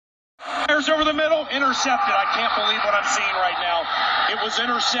Fires over the middle, intercepted. I can't believe what I'm seeing right now. It was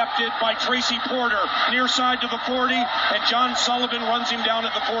intercepted by Tracy Porter, near side to the 40, and John Sullivan runs him down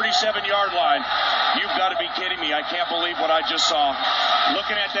at the 47-yard line. You've got to be kidding me. I can't believe what I just saw.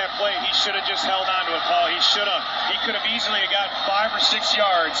 Looking at that play, he should have just held on to it, Paul. He should have. He could have easily gotten 5 or 6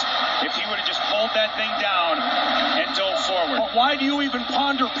 yards if he would have just pulled that thing down and dove forward. But why do you even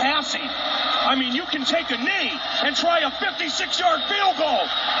ponder passing? I mean, you can take a knee and try a 56-yard field goal.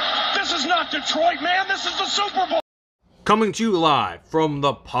 This is not Detroit, man. This is the Super Bowl. Coming to you live from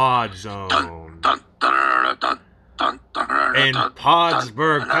the Pod Zone in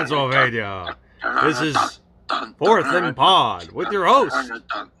Poddsburg, Pennsylvania. This is Fourth and Pod with your host,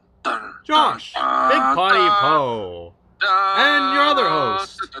 Josh, Big Poddy Poe, and your other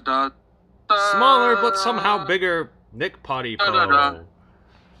host, smaller but somehow bigger, Nick Poddy Poe.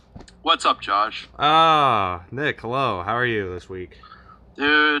 What's up, Josh? Nick, hello. How are you this week?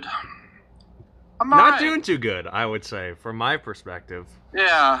 Dude, I'm not doing too good, I would say, from my perspective.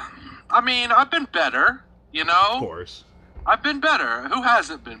 Yeah, I mean, I've been better, you know? Of course. I've been better. Who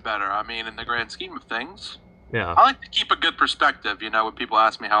hasn't been better? I mean, in the grand scheme of things. Yeah. I like to keep a good perspective, you know, when people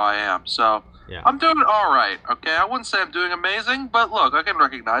ask me how I am. So, yeah. I'm doing all right, okay? I wouldn't say I'm doing amazing, but look, I can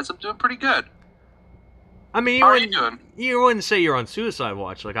recognize I'm doing pretty good. I mean, how are you doing? You wouldn't say you're on suicide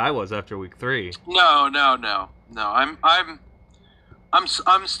watch like I was after week 3. No. I'm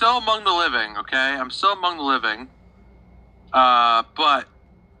still among the living, okay? I'm still among the living. But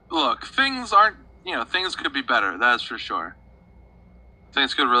look, things aren't, you know, things could be better. That's for sure.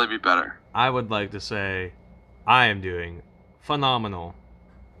 Things could really be better. I would like to say I am doing phenomenal.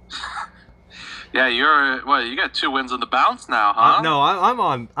 Yeah, you got 2 wins on the bounce now, huh? No, I'm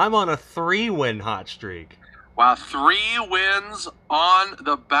on a 3-win hot streak. Wow, 3 wins on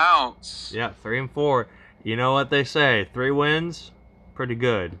the bounce. Yeah, 3 and 4. You know what they say? 3 wins, pretty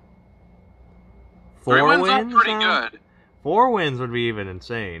good. 3 wins are pretty good. 4 wins would be even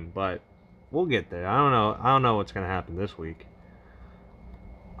insane, but we'll get there. I don't know what's gonna happen this week.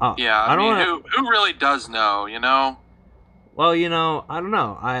 Yeah, I mean, who really does know? You know. Well, you know, I don't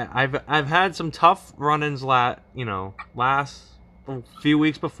know. I've had some tough run-ins last few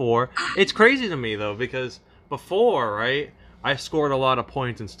weeks before. It's crazy to me though, because before, right, I scored a lot of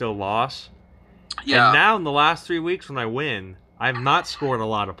points and still lost. Yeah. And now in the last 3 weeks when I win, I've not scored a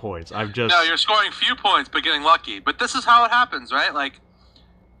lot of points. No, you're scoring few points but getting lucky. But this is how it happens, right? Like,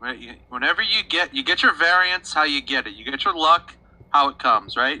 whenever you get your variance, how you get it. You get your luck, how it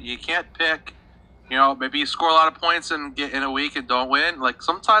comes, right? You can't pick. You know, maybe you score a lot of points and get in a week and don't win. Like,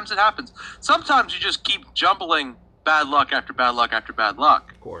 sometimes it happens. Sometimes you just keep jumbling bad luck after bad luck after bad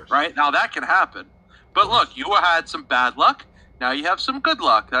luck. Of course. Right? Now, that can happen. But look, you had some bad luck. Now you have some good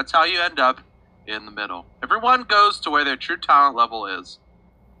luck. That's how you end up in the middle. Everyone goes to where their true talent level is.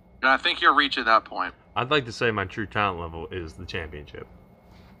 And I think you're reaching that point. I'd like to say my true talent level is the championship.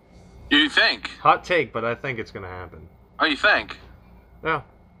 You think? Hot take, but I think it's going to happen. Oh, you think? Yeah.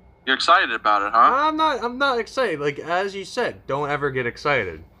 You're excited about it, huh? I'm not excited. Like, as you said, don't ever get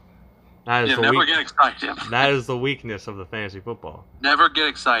excited. That is never get excited. That is the weakness of the fantasy football. Never get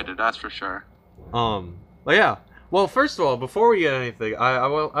excited, that's for sure. But yeah. Well, first of all, before we get anything,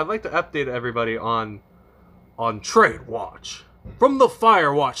 I'd like to update everybody on Trade Watch from the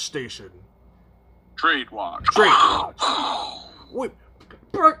Firewatch station. Trade Watch. Trade Watch. Wait,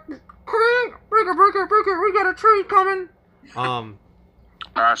 breaker, we got a trade coming.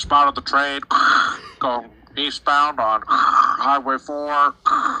 I spotted the trade. Go eastbound on Highway 4.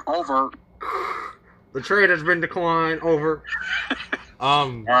 Over. The trade has been declined. Over.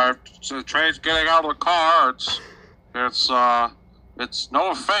 So the trade's getting out of the car. It's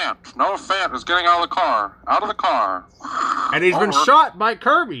Noah Fant. Noah Fant is getting out of the car. Out of the car. And he's been shot by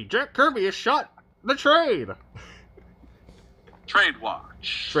Kirby. Jack Kirby has shot the trade. Trade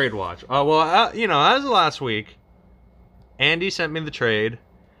Watch. Trade Watch. Well, you know, as of last week, Andy sent me the trade,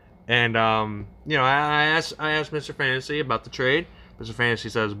 and you know, I asked Mr. Fantasy about the trade. Mr. Fantasy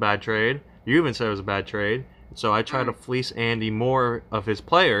said it was a bad trade. You even said it was a bad trade. So I tried to fleece Andy more of his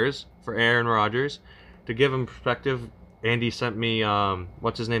players for Aaron Rodgers. To give him perspective, Andy sent me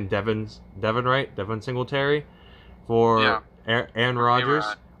what's his name, Devin Singletary for Aaron Rodgers,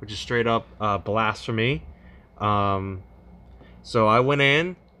 which is straight up blasphemy. So I went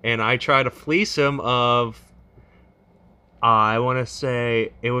in and I tried to fleece him of. I want to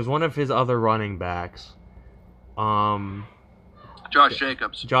say it was one of his other running backs. Josh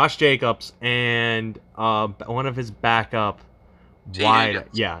Jacobs. Josh Jacobs and one of his backup T.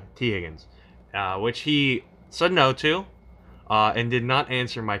 Higgins. T. Higgins. Which he said no to and did not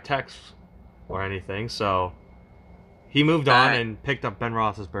answer my text or anything. So he moved on Dang. and picked up Ben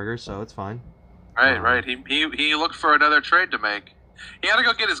Roethlisberger, so it's fine. Right. He looked for another trade to make. He had to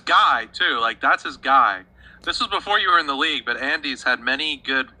go get his guy too. Like that's his guy. This was before you were in the league, but Andy's had many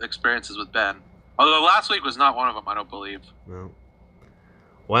good experiences with Ben. Although last week was not one of them, I don't believe. No.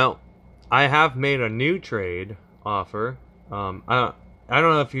 Well, I have made a new trade offer. I don't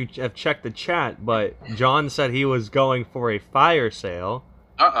know if you have checked the chat, but John said he was going for a fire sale.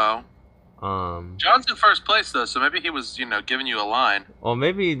 John's in first place though, so maybe he was, giving you a line. Well,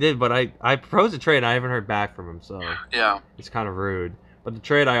 maybe he did, but I proposed a trade and I haven't heard back from him, so Yeah. it's kind of rude. But the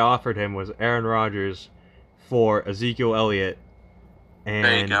trade I offered him was Aaron Rodgers for Ezekiel Elliott and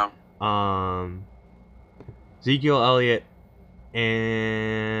There you go. Ezekiel Elliott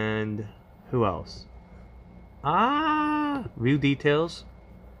and who else? View details.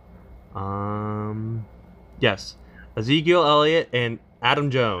 Yes, Ezekiel Elliott and Adam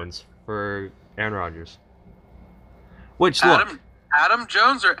Jones for Aaron Rodgers. Which look, Adam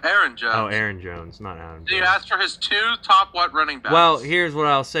Jones or Aaron Jones? oh, Aaron Jones, not Adam. So you Jones. asked for his two top running backs? Well, here's what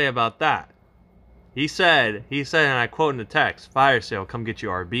I'll say about that. He said, and I quote in the text, "Fire sale, come get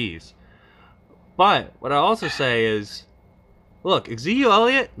your RBs." But what I also say is, look, Ezekiel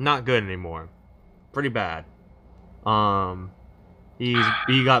Elliott not good anymore, pretty bad.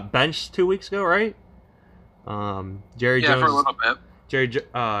 He got benched 2 weeks ago, right? Jerry Jones. For a little bit.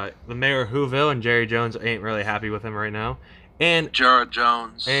 The mayor of Whoville and Jerry Jones ain't really happy with him right now, and Jared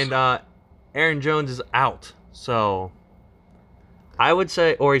Jones. And Aaron Jones is out, so I would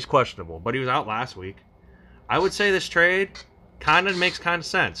say, or he's questionable, but he was out last week. I would say this trade makes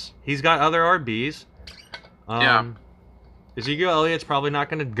sense. He's got other RBs. Ezekiel Elliott's probably not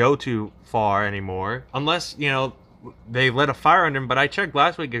going to go too far anymore, unless, they lit a fire under him. But I checked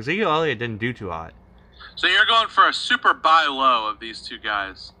last week, Ezekiel Elliott didn't do too hot. So you're going for a super buy low of these two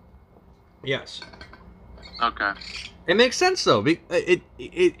guys? Yes. Okay. It makes sense though.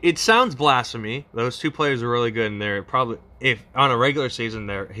 It sounds blasphemy. Those two players are really good, and they're probably, if on a regular season,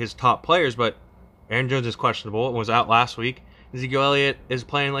 they're his top players. But Aaron Jones is questionable and was out last week. Ezekiel Elliott is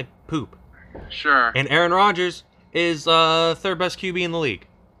playing like poop. Sure. And Aaron Rodgers is third best QB in the league.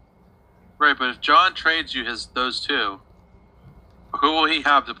 Right, but if John trades you those two, who will he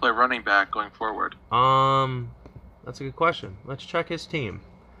have to play running back going forward? That's a good question. Let's check his team.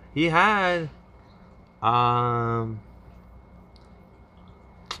 He had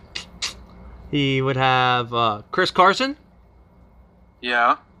he would have Chris Carson.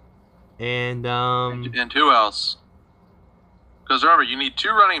 Yeah. And and who else? Because remember, you need two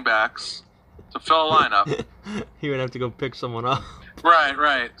running backs to fill a lineup. He would have to go pick someone up.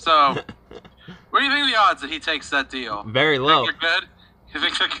 Right. So, what do you think of the odds that he takes that deal? Very low. You think they're good? You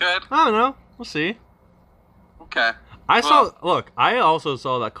think they're good? I don't know. We'll see. Okay. I also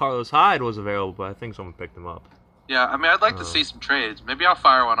saw that Carlos Hyde was available, but I think someone picked him up. Yeah, I mean, I'd like to see some trades. Maybe I'll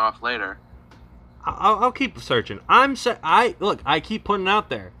fire one off later. I'll keep searching. I keep putting out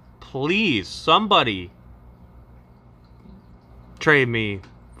there. Please, somebody trade me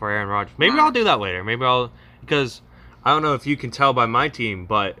for Aaron Rodgers. Maybe I'll do that later. Because I don't know if you can tell by my team,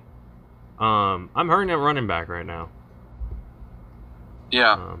 but I'm hurting at running back right now.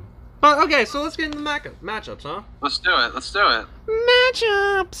 Yeah. But okay, so let's get into matchups, huh? Let's do it.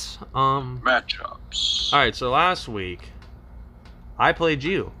 Matchups. Matchups. All right, so last week I played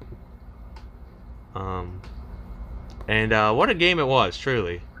you. And what a game it was,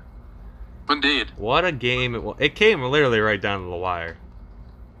 truly. Indeed. What a game it was. It came literally right down to the wire.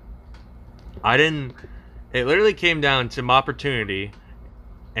 It literally came down to my opportunity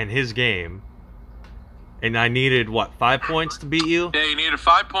and his game. And I needed, 5 points to beat you? Yeah, you needed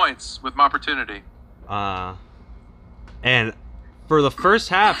 5 points with my opportunity. And for the first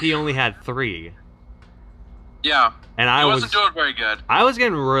half, he only had 3. Yeah. And I wasn't doing very good. I was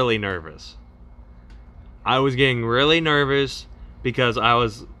getting really nervous. Because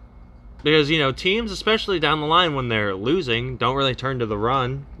teams, especially down the line when they're losing, don't really turn to the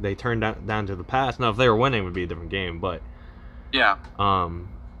run. They turn down to the pass. Now, if they were winning, it would be a different game. But yeah.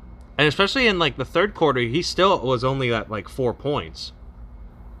 And especially in the third quarter, he still was only at 4 points,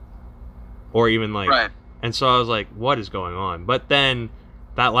 or even right. And so I was like, "What is going on?" But then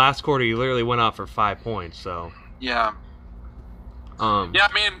that last quarter, he literally went off for 5 points. So yeah. Yeah,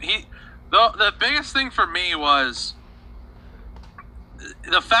 I mean, the biggest thing for me was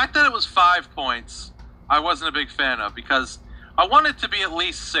the fact that it was 5 points. I wasn't a big fan of, because I want it to be at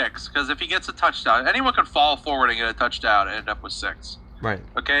least 6. Because if he gets a touchdown, anyone could fall forward and get a touchdown and end up with 6. Right.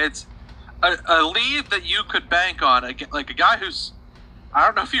 Okay, it's a lead that you could bank on, like a guy who's, I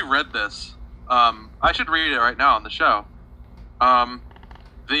don't know if you read this. I should read it right now on the show.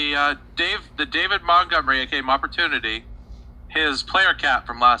 The David Montgomery, aka Opportunity, his player cap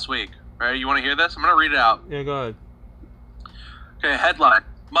from last week. Right? You want to hear this? I'm gonna read it out. Yeah, go ahead. Okay, headline: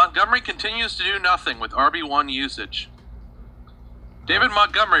 Montgomery continues to do nothing with RB1 usage. David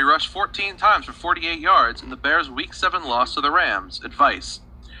Montgomery rushed 14 times for 48 yards in the Bears' Week 7 loss to the Rams. Advice: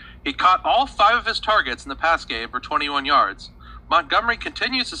 he caught all 5 of his targets in the pass game for 21 yards. Montgomery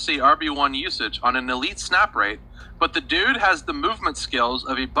continues to see RB1 usage on an elite snap rate, but the dude has the movement skills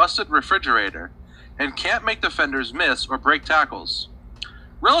of a busted refrigerator and can't make defenders miss or break tackles.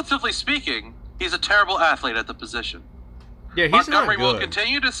 Relatively speaking, he's a terrible athlete at the position. Yeah, he's Montgomery not will good.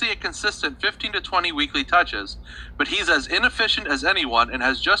 continue to see a consistent 15 to 20 weekly touches, but he's as inefficient as anyone and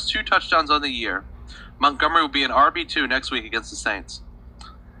has just 2 touchdowns on the year. Montgomery will be an RB2 next week against the Saints.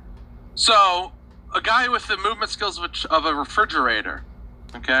 So, a guy with the movement skills of a refrigerator,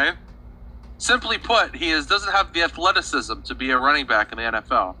 okay? Simply put, doesn't have the athleticism to be a running back in the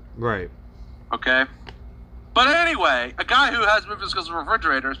NFL, Right. okay? But anyway, a guy who has movement skills of a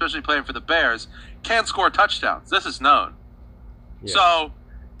refrigerator, especially playing for the Bears, can score touchdowns. This is known. Yeah. So,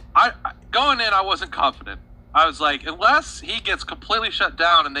 going in, I wasn't confident. I was like, unless he gets completely shut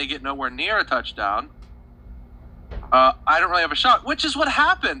down and they get nowhere near a touchdown, I don't really have a shot, which is what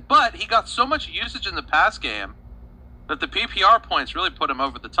happened. But he got so much usage in the pass game that the PPR points really put him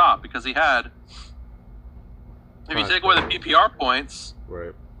over the top because he had, if you take away the PPR points,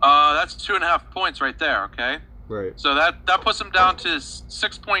 Right. that's 2.5 points right there, okay? Right. So that puts him down to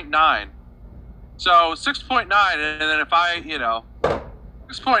 6.9. So 6.9, and then if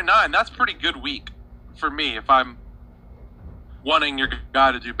 6.9, that's pretty good week for me if I'm wanting your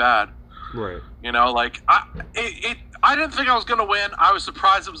guy to do bad. Right. I didn't think I was going to win. I was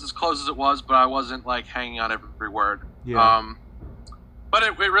surprised it was as close as it was, but I wasn't like hanging on every word. Yeah. But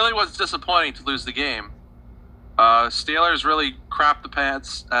it really was disappointing to lose the game. Steelers really crapped the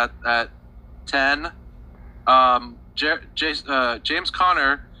pants at 10. James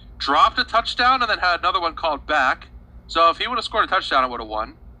Conner dropped a touchdown and then had another one called back. So if he would have scored a touchdown, I would have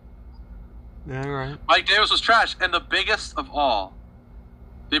won. Yeah, right. Mike Davis was trash. And the biggest of all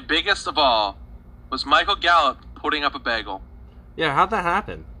was Michael Gallup putting up a bagel. Yeah, how'd that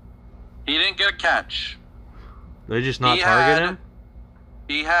happen? He didn't get a catch. They just not target him?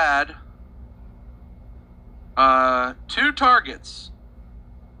 He had 2 targets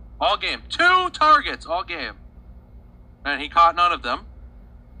all game. 2 targets all game. And he caught none of them.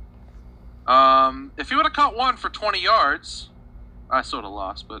 If he would have caught one for 20 yards, I sort of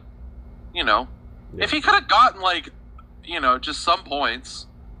lost, but, Yeah. if he could have gotten, just some points,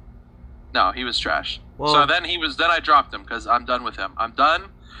 no, he was trash. Well, So then I dropped him because I'm done with him. I'm done.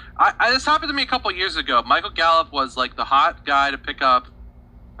 This happened to me a couple years ago. Michael Gallup was, the hot guy to pick up.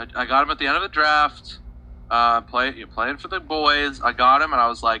 I got him at the end of the draft. Playing for the boys. I got him, and I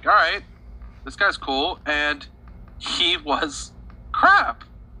was like, all right, this guy's cool. And he was crap.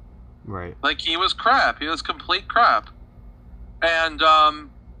 Right. He was crap. He was complete crap. And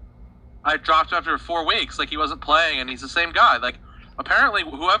I dropped him after 4 weeks. He wasn't playing, and he's the same guy. Apparently,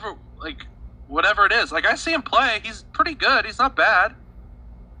 whatever it is. I see him play. He's pretty good. He's not bad.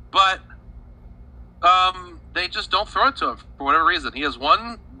 But they just don't throw it to him for whatever reason. He has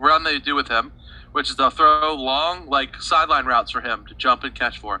one run they do with him, which is they'll throw long, sideline routes for him to jump and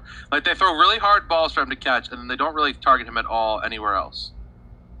catch for. They throw really hard balls for him to catch, and then they don't really target him at all anywhere else.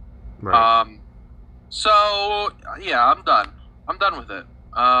 Right. So, yeah, I'm done. I'm done with it.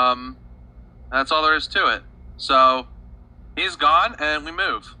 That's all there is to it. So, he's gone, and we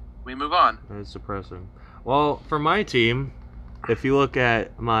move. We move on. That's depressing. Well, for my team, if you look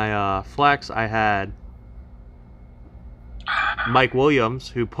at my flex, I had Mike Williams,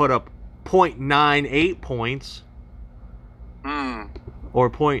 who put up 0.98 points. Or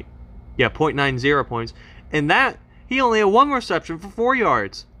 0.90 points. And that, he only had 1 reception for 4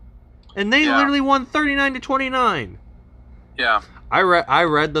 yards. And they literally won 39-29. Yeah. I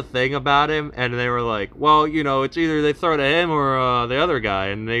read the thing about him, and they were like, well, it's either they throw to him or the other guy,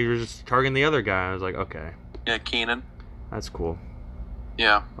 and they were just targeting the other guy. I was like, okay. Yeah, Keenan. That's cool.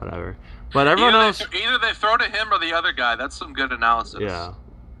 Yeah. Whatever. But everyone else... Either they throw to him or the other guy. That's some good analysis. Yeah.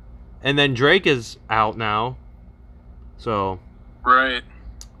 And then Drake is out now. So... Right.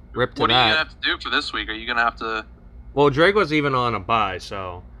 Rip to What that. are you going to have to do for this week? Are you going to have to... Well, Drake was even on a bye,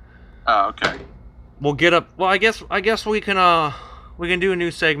 so... Oh, okay. We'll get up... Well, I guess we can do a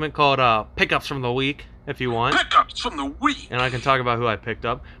new segment called Pickups from the Week, if you want. Pickups from the week! And I can talk about who I picked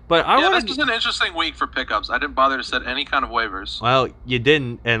up. But this was an interesting week for pickups. I didn't bother to set any kind of waivers. Well, you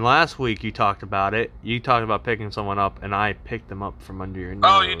didn't, and last week you talked about it. You talked about picking someone up, and I picked them up from under your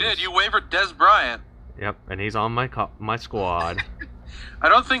nose. Oh, you did? You wavered Des Bryant. Yep, and he's on my squad. I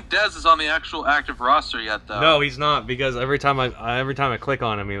don't think Dez is on the actual active roster yet, though. No, he's not, because every time I click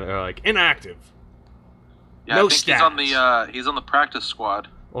on him, they're like inactive. Yeah, No I think stats. he's on the practice squad.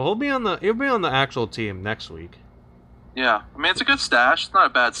 Well, he'll be on the actual team next week. Yeah, I mean it's a good stash. It's not a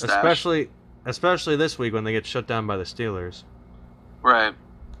bad stash. Especially this week when they get shut down by the Steelers. Right.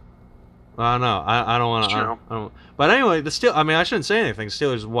 I don't know. I don't want to. I don't. But anyway, I shouldn't say anything.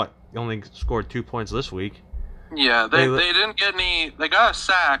 Steelers only scored 2 points this week. Yeah, they didn't get any. They got a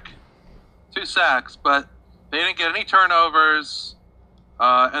sack, 2 sacks, but they didn't get any turnovers.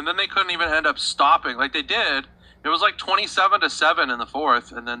 And then they couldn't even end up stopping like they did. It was like 27-7 in the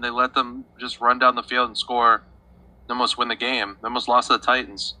fourth, and then they let them just run down the field and score. They almost win the game. They almost lost to the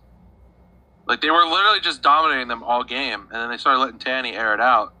Titans. Like they were literally just dominating them all game, and then they started letting Tanny air it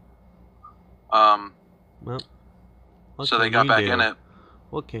out. Well, so they got back in it.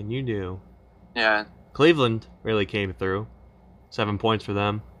 What can you do? Yeah. Cleveland really came through. 7 points for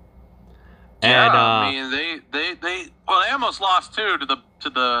them. Yeah, and, I mean they almost lost too to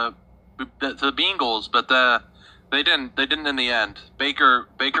the Bengals, but they didn't in the end. Baker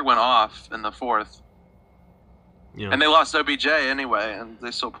went off in the fourth. Yeah. And they lost OBJ anyway, and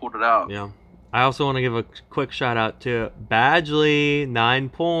they still pulled it out. Yeah. I also want to give a quick shout out to Badgley, 9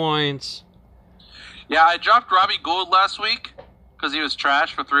 points. Yeah, I dropped Robbie Gould last week because he was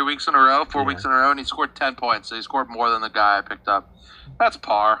trash for 3 weeks in a row, 4 weeks in a row, and he scored 10 points. So he scored more than the guy I picked up. That's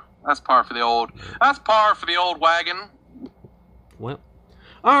par. That's par for the old wagon. Well,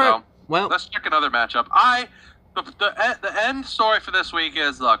 all right. So, well, let's check another matchup. The end story for this week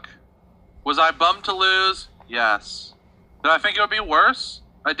is, look, was I bummed to lose? Yes. Did I think it would be worse?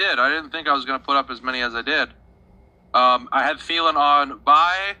 I did. I didn't think I was going to put up as many as I did. I had Thielen on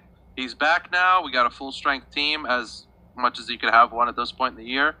bye. He's back now. We got a full-strength team, as much as you could have one at this point in the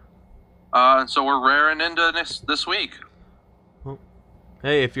year. And so we're raring into this week.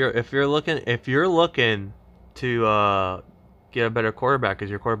 Hey, if you're looking to get a better quarterback because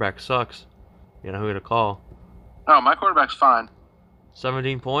your quarterback sucks, you know who to call. Oh, my quarterback's fine.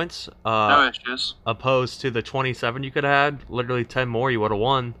 17 points. No issues. Opposed to the 27 you could have had. Literally 10 more, you would have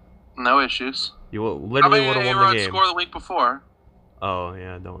won. No issues. You literally would have won the game. Score the week before. Oh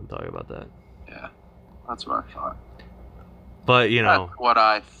yeah, don't want to talk about that. Yeah, that's what I thought. But that's what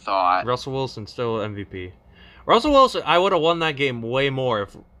I thought. Russell Wilson still MVP. Russell Wilson, I would have won that game way more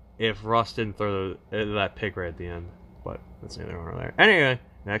if Russ didn't throw that pick right at the end. But that's neither here nor there. Anyway,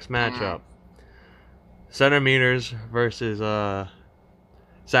 next matchup: Centimeters versus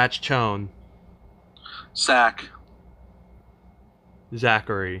Zach Chone. Zach.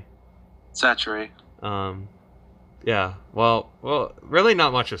 Zachary. Zachary. Yeah. Well, really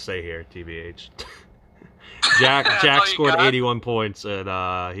not much to say here, TBH. Jack scored 81 points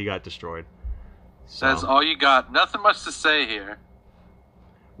and he got destroyed. So. That's all you got. Nothing much to say here.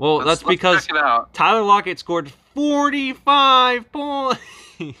 Well, that's because Tyler Lockett scored 45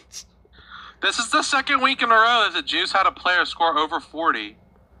 points. This is the second week in a row that the Juice had a player score over 40.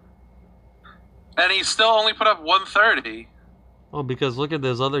 And he still only put up 130. Well, because look at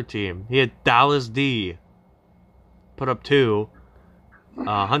this other team. He had Dallas D. Put up 2.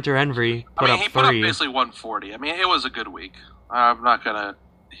 Hunter Henry put up 3. He put up basically 140. I mean, it was a good week. I'm not going to...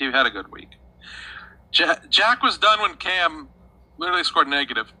 He had a good week. Jack was done when Cam literally scored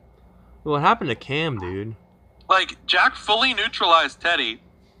negative. What happened to Cam, dude? Like, Jack fully neutralized Teddy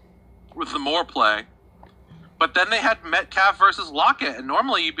with the more play. But then they had Metcalf versus Lockett. And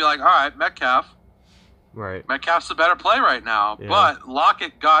normally you'd be like, all right, Metcalf. Right. Metcalf's the better play right now. Yeah. But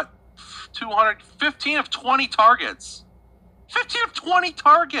Lockett got 15 of 20 targets. 15 of 20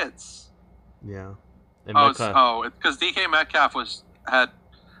 targets. Yeah. And because DK Metcalf had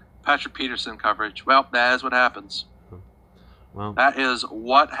Patrick Peterson coverage. Well, that is what happens. Well, that is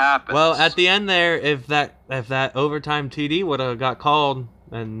what happens. Well, at the end there, if that overtime TD would have got called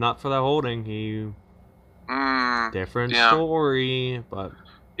and not for that holding, different story. But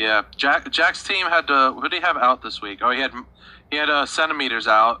yeah, Jack's team had to. Who did he have out this week? Oh, he had Centimeters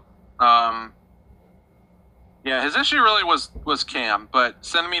out. Yeah, his issue really was Cam, but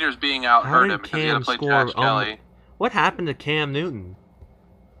Centimeters being out hurt him because he had to play Josh Kelly. What happened to Cam Newton?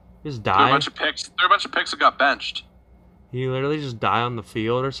 Just died. There were a bunch of picks that got benched. He literally just died on the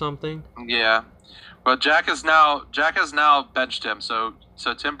field or something. Yeah, but Jack has now benched him, so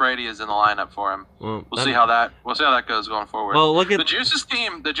Tim Brady is in the lineup for him. Well, we'll see how that goes going forward. Well, look at the Juice's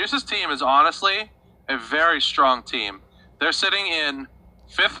team. The Juice's team is honestly a very strong team. They're sitting in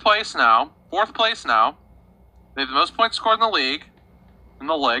 4th place now. They have the most points scored in the league.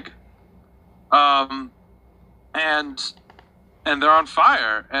 And they're on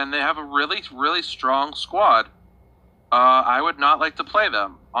fire, and they have a really, really strong squad. I would not like to play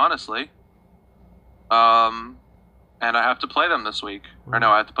them, honestly. And I have to play them this week. Or no,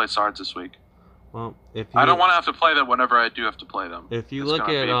 I have to play Sards this week. Well, I don't want to have to play them whenever I do have to play them. If you look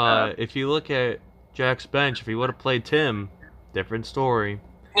at Jack's bench, if he would have played Tim, different story.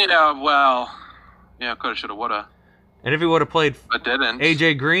 Yeah, well, yeah, coulda, shoulda, woulda. And if he would have played But didn't.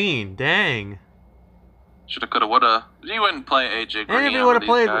 AJ Green, dang. Shoulda, coulda, woulda. You wouldn't play AJ Green. And if he would have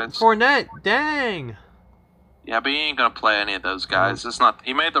played Fournette, dang. Yeah, but he ain't gonna play any of those guys. It's not.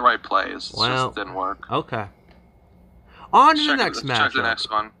 He made the right plays. It just didn't work. Okay. On to the next matchup. Check the next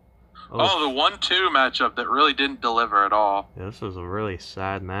one. Oh, the 1-2 matchup that really didn't deliver at all. Yeah, this was a really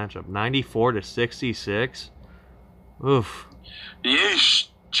sad matchup. 94-66. Oof. Yeesh.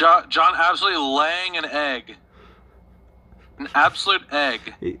 John absolutely laying an egg. An absolute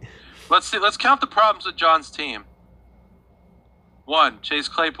egg. Let's see. Let's count the problems with John's team. 1, Chase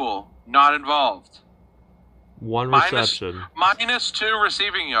Claypool, not involved. 1 reception. -2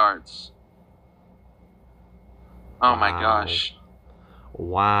 receiving yards. Oh my gosh.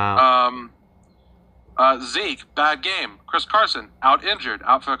 Wow. Zeke, bad game. Chris Carson, out injured,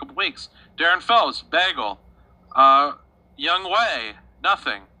 out for a couple weeks. Darren Fells, bagel. Young Wei,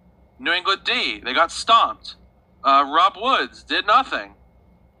 nothing. New England D, they got stomped. Rob Woods did nothing.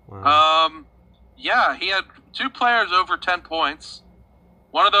 Wow. Yeah, he had 2 players over 10 points.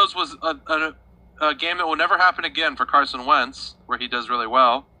 One of those was a game that will never happen again for Carson Wentz, where he does really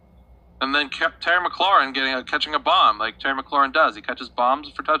well. And then Terry McLaurin catching a bomb, like Terry McLaurin does. He catches bombs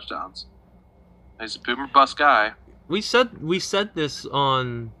for touchdowns. He's a boomer bust guy. We said this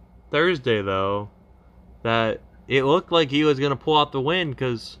on Thursday though, that it looked like he was gonna pull out the win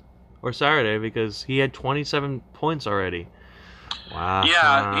or Saturday because he had 27 points already. Wow.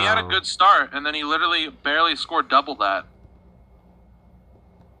 Yeah, he had a good start, and then he literally barely scored double that.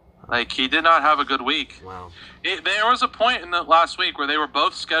 Like, he did not have a good week. Wow. There was a point in the last week where they were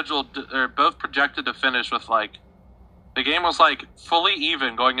both both projected to finish with, like, the game was, like, fully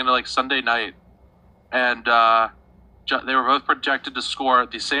even going into, like, Sunday night. And they were both projected to score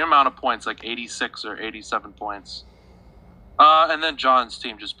the same amount of points, like 86 or 87 points. And then John's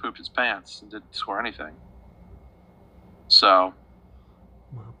team just pooped his pants and didn't score anything. So,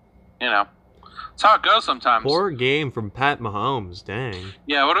 you know. That's how it goes sometimes. Poor game from Pat Mahomes, dang.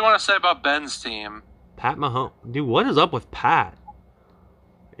 Yeah, what do you want to say about Ben's team? Pat Mahomes. Dude, what is up with Pat?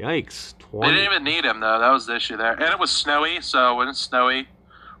 Yikes. They didn't even need him, though. That was the issue there. And it was snowy, so when it's snowy,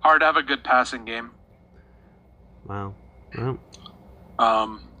 hard to have a good passing game. Wow.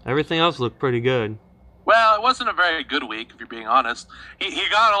 Well, everything else looked pretty good. Well, it wasn't a very good week, if you're being honest. He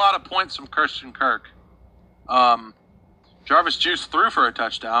got a lot of points from Christian Kirk. Jarvis Juice threw for a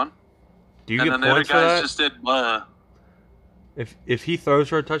touchdown. Do you get points for that? And then the other guys just did If he throws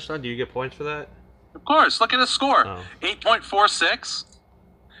for a touchdown, do you get points for that? Of course. Look at his score. 8.46.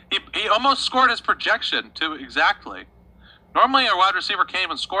 He almost scored his projection, too, exactly. Normally, a wide receiver can't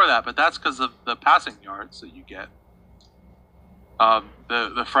even score that, but that's because of the passing yards that you get.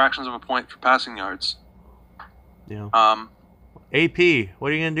 The fractions of a point for passing yards. Yeah. AP.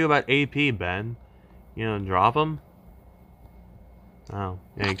 What are you going to do about AP, Ben? You gonna drop him? Oh,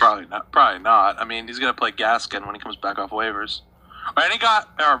 yikes. Probably not. I mean, he's gonna play Gaskin when he comes back off waivers. And he got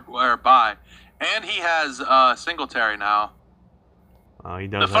or bye, and he has Singletary now. Oh, he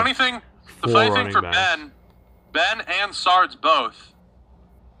does. The funny thing for Ben and Sards both.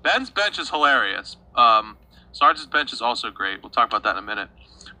 Ben's bench is hilarious. Sards' bench is also great. We'll talk about that in a minute.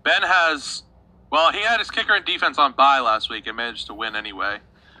 Ben he had his kicker and defense on bye last week and managed to win anyway.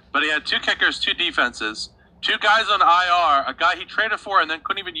 But he had 2 kickers, 2 defenses. 2 guys on IR, a guy he traded for and then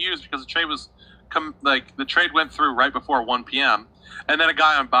couldn't even use because the trade the trade went through right before 1 p.m. and then a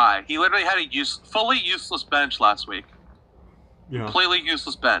guy on bye. He literally had a fully useless bench last week. Yeah. Completely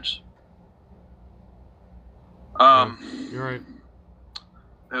useless bench. You're right.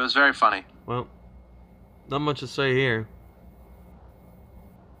 It was very funny. Well, not much to say here.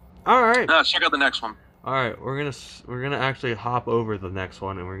 All right. No, check out the next one. All right, we're gonna actually hop over the next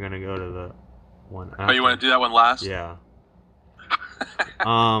one and we're gonna go to the one after. Oh, you want to do that one last? Yeah.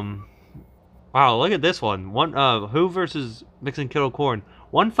 Wow, look at this one. Who versus Mixon Kittle Corn?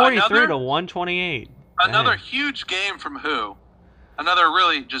 143 to 128. Another huge game from Who. Another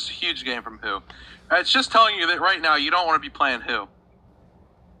really just huge game from Who. It's just telling you that right now you don't want to be playing Who.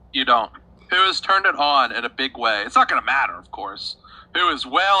 You don't. Who has turned it on in a big way. It's not going to matter, of course. Who is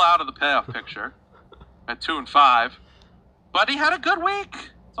well out of the playoff picture at 2-5. But he had a good week.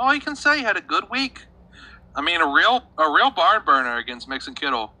 That's all you can say. He had a good week. I mean, a real barn burner against Mixon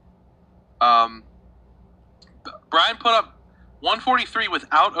Kittle. Brian put up 143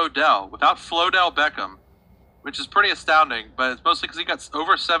 without Odell, without Flodell Beckham. which is pretty astounding. But it's mostly because he got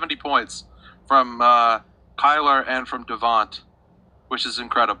over 70 points from Kyler and from Devont, which is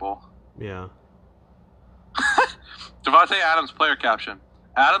incredible. Yeah. Devontae Adams player caption.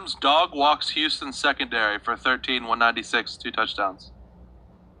 Adams dog walks Houston secondary for 13-196, 2 touchdowns.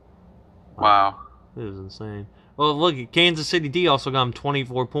 Wow. This is insane. Well, look, Kansas City D also got him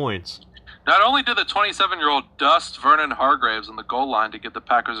 24 points. Not only did the 27-year-old dust Vernon Hargraves on the goal line to give the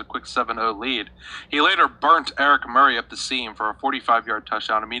Packers a quick 7-0 lead, he later burnt Eric Murray up the seam for a 45-yard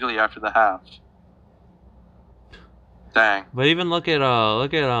touchdown immediately after the half. Dang. But even look at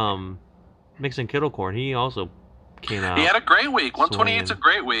Mixon Kittlecorn. He also came out. He had a great week. 128 is a swinging.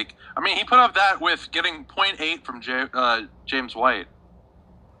 great week. I mean, he put up that with getting 0.8 from James White.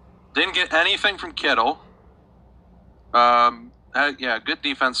 Didn't get anything from Kittle. Yeah, good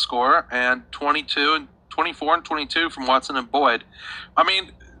defense score, and 24 and 22 from Watson and Boyd. I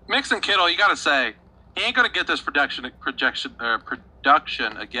mean, Mixon Kittle, you got to say, he ain't going to get this production again.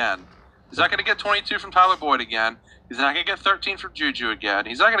 He's not going to get 22 from Tyler Boyd again. He's not going to get 13 from Juju again.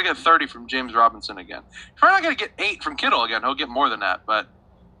 He's not going to get 30 from James Robinson again. He's probably not going to get 8 from Kittle again. He'll get more than that, but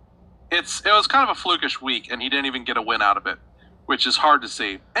it was kind of a flukish week, and he didn't even get a win out of it, which is hard to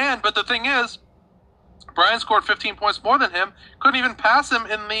see. But the thing is, Brian scored 15 points more than him. Couldn't even pass him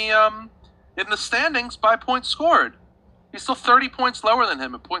in the standings by points scored. He's still 30 points lower than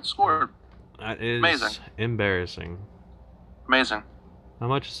him in points scored. That is amazing. Embarrassing. Amazing. Not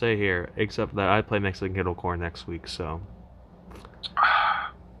much to say here, except that I play Mixon Kittlecorn next week, so.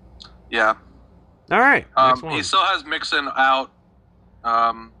 Yeah. All right. Next one. He still has Mixon out.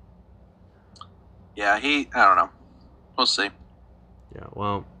 Yeah, I don't know. We'll see. Yeah,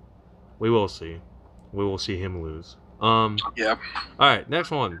 well, we will see. We will see him lose. Yeah. All right, next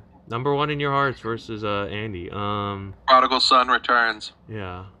one. Number one in your hearts versus Andy. Prodigal son returns.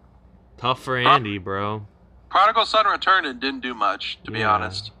 Yeah. Tough for Andy, bro. Prodigal son returned and didn't do much, to be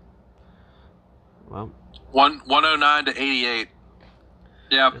honest. Well, 109 to 88.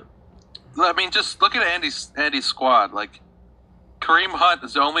 Yeah. I mean, just look at Andy's squad. Like, Kareem Hunt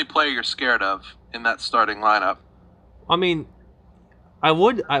is the only player you're scared of in that starting lineup. I mean, I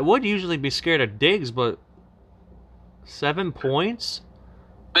would usually be scared of Diggs, but 7 points?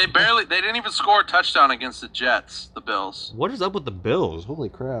 They didn't even score a touchdown against the Jets, the Bills. What is up with the Bills? Holy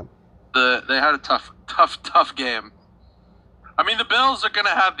crap. They had a tough game. I mean, the Bills are gonna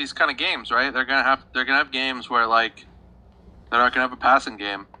have these kind of games, right? They're gonna have games where, like, they're not gonna have a passing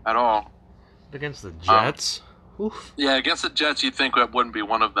game at all. Against the Jets? Oof. Yeah, against the Jets, you'd think that wouldn't be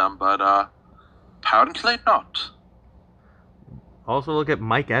one of them, but apparently not. Also, look at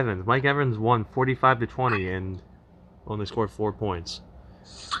Mike Evans. Mike Evans won 45-20 and only scored 4 points.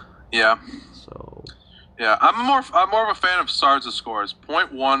 Yeah. So. Yeah, I'm more of a fan of Sards' scores.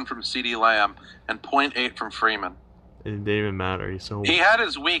 0.1 from CeeDee Lamb and 0.8 from Freeman. It didn't even matter. He had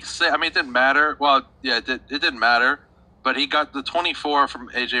his week 6. I mean, it didn't matter. Well, yeah, it didn't matter. But he got the 24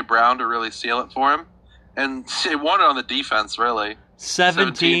 from A.J. Brown to really seal it for him. And he won it on the defense, really.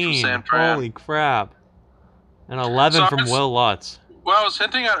 17 from San Fran. Holy crap. And 11 from Will Lutz. Well, I was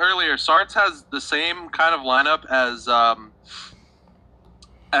hinting at earlier, Sards has the same kind of lineup as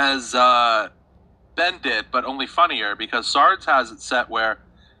Ben did, but only funnier, because Sards has it set where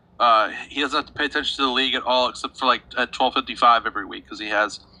he doesn't have to pay attention to the league at all, except for like at 12:55 every week, because he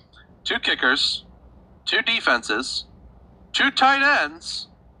has 2 kickers, 2 defenses, 2 tight ends,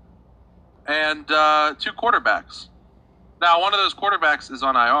 and 2 quarterbacks. Now, one of those quarterbacks is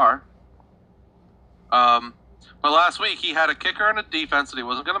on IR. But last week he had a kicker and a defense that he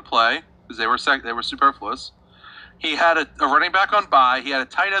wasn't going to play because they were superfluous. He had a running back on bye. He had a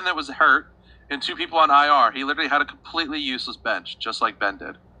tight end that was hurt, and 2 people on IR. He literally had a completely useless bench, just like Ben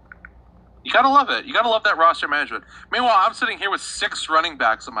did. You gotta love it. You gotta love that roster management. Meanwhile, I'm sitting here with 6 running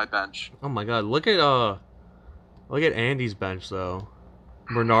backs on my bench. Oh my god! Look at Andy's bench though.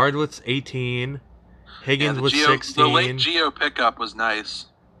 Bernard with 18, Higgins with 16. The late Geo pickup was nice.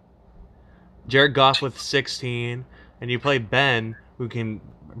 Jared Goff with 16, and you play Ben, who can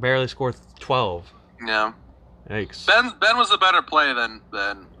barely score 12. Yeah. Yikes. Ben was a better play than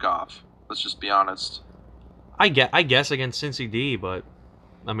Goff. Let's just be honest. I guess against Cincy D, but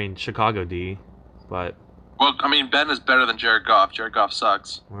I mean Chicago D, but. Well, I mean Ben is better than Jared Goff. Jared Goff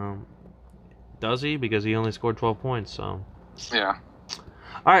sucks. Well, does he? Because he only scored 12 points. So. Yeah.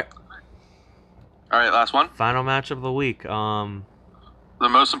 All right. Last one. Final match of the week. The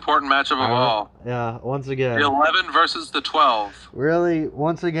most important match of all. Yeah, once again. The 11 versus the 12. Really,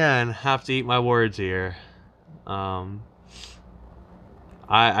 once again, have to eat my words here. I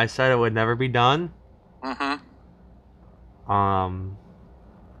said it would never be done. Mm-hmm.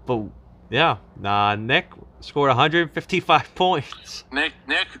 But Yeah. Nick scored 155 points. Nick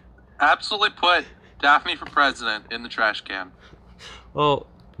absolutely put Daphne for president in the trash can. Well,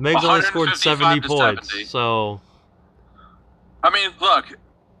 Megs only scored 70 points, 70. so... I mean, look,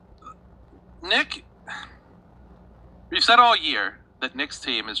 Nick, we've said all year that Nick's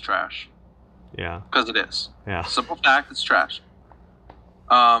team is trash. Yeah. Because it is. Yeah. Simple fact, it's trash.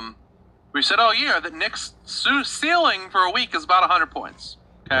 We've said all year that Nick's ceiling for a week is about 100 points.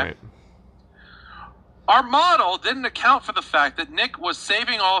 Okay? Right. Our model didn't account for the fact that Nick was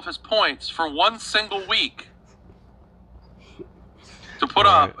saving all of his points for one single week to put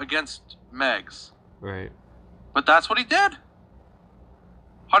up against Megs. Right. But that's what he did.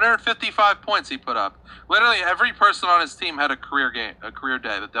 155 points he put up. Literally every person on his team had a career day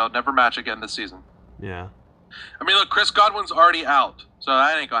that they'll never match again this season. Yeah. I mean, look, Chris Godwin's already out, so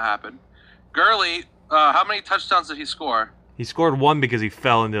that ain't gonna happen. Gurley, how many touchdowns did he score? He scored one because he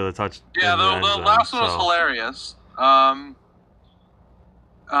fell into the touch. Yeah, the end zone, last one was hilarious.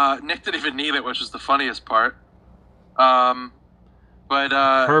 Nick didn't even need it, which is the funniest part.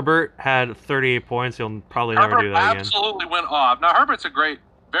 Herbert had 38 points. He'll probably never do that again. Absolutely went off. Now, Herbert's a very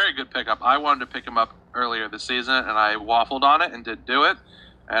good pickup. I wanted to pick him up earlier this season, and I waffled on it and didn't do it,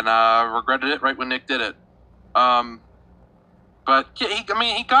 and regretted it right when Nick did it. But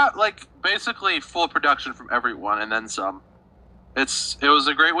he got like basically full production from everyone, and then some. It was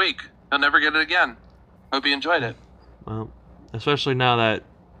a great week. He'll never get it again. Hope he enjoyed it. Well, especially now that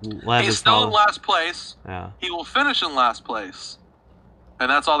he's still in last place. Yeah. He will finish in last place,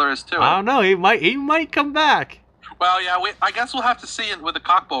 and that's all there is to it. I don't know. He might come back. Well, yeah. I guess we'll have to see when the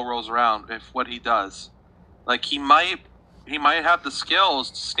cockball rolls around what he does. Like he might have the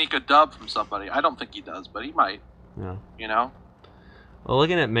skills to sneak a dub from somebody. I don't think he does, but he might. Yeah. You know. Well,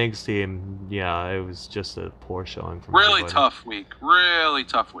 looking at Meg's team, yeah, it was just a poor showing from Really everybody. tough week. Really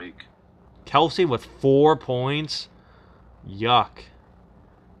tough week. Kelsey with 4 points. Yuck.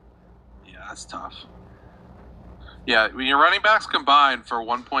 Yeah, that's tough. Yeah, when your running backs combined for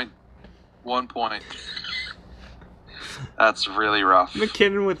 1.1 point, that's really rough.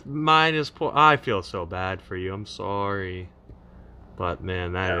 McKinnon with -4. I feel so bad for you. I'm sorry. But,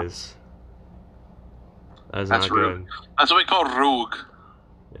 man, that's not rude. good. That's what we call rogue.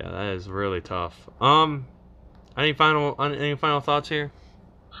 Yeah, that is really tough. Any final thoughts here?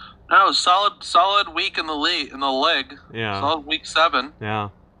 No, solid week in the league. Yeah. Solid week 7. Yeah.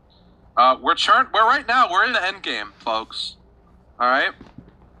 We're right now we're in the end game, folks. All right.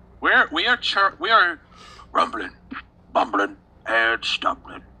 We are rumbling, bumbling, and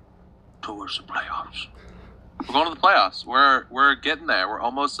stumbling towards the playoffs. We're going to the playoffs. We're getting there. We're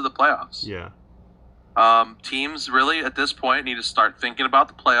almost to the playoffs. Yeah. Teams really at this point need to start thinking about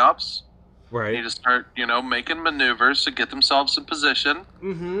the playoffs. Right. Need to start, making maneuvers to get themselves in position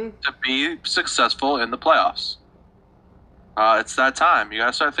to be successful in the playoffs. It's that time. You got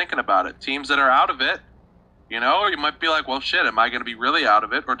to start thinking about it. Teams that are out of it, or you might be like, well, shit, am I going to be really out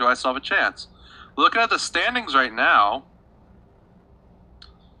of it, or do I still have a chance? Looking at the standings right now,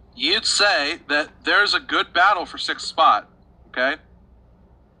 you'd say that there's a good battle for 6th spot, okay?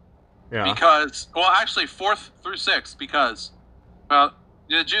 Yeah. Because, actually, 4th through 6th, because,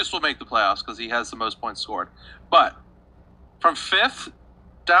 the Juice will make the playoffs because he has the most points scored. But from 5th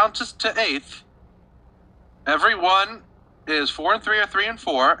down to 8th, everyone is 4 and 3 or 3 and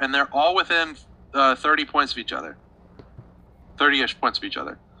 4, and they're all within 30 points of each other. 30-ish points of each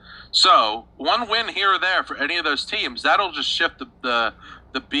other. So one win here or there for any of those teams, that'll just shift the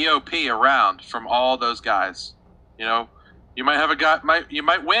BOP around from all those guys. You might have a guy. You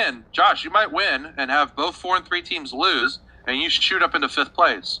might win, Josh. You might win and have both 4 and 3 teams lose, and you shoot up into 5th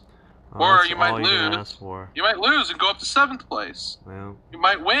place. Or you might lose. You might lose and go up to 7th place. Well. You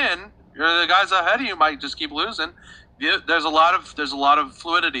might win. The guys ahead of you might just keep losing. There's a lot of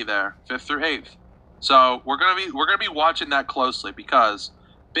fluidity there, 5th through 8th. So we're gonna be watching that closely because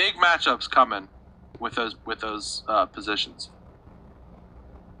big matchups coming with those positions.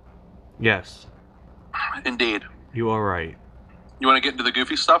 Yes. Indeed. You are right. You want to get into the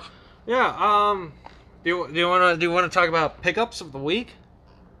goofy stuff? Yeah. Do you want to talk about pickups of the week?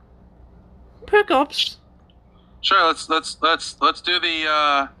 Pickups. Sure. Let's do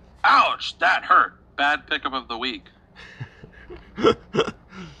the. Ouch! That hurt. Bad pickup of the week. Who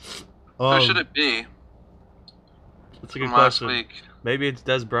should it be? That's a good from question. Last week. Maybe it's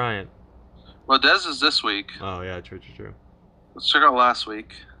Des Bryant. Well, Des is this week. Oh yeah, true. Let's check out last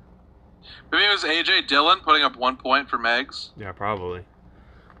week. Maybe it was AJ Dillon putting up 1 point for Megs. Yeah, probably.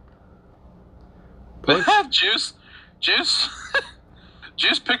 But Juice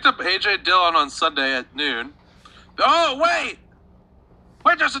picked up AJ Dillon on Sunday at noon. Oh wait,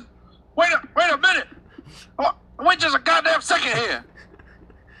 Wait a minute. Oh, wait just a goddamn second here.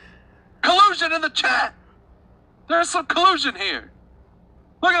 Collusion in the chat. There's some collusion here.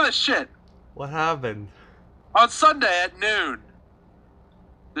 Look at this shit. What happened? On Sunday at noon,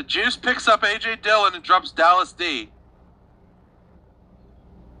 the Juice picks up A.J. Dillon and drops Dallas D.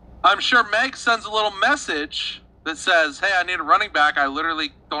 I'm sure Meg sends a little message that says, hey, I need a running back. I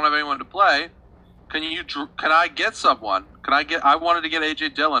literally don't have anyone to play. Can I get someone? I wanted to get A.J.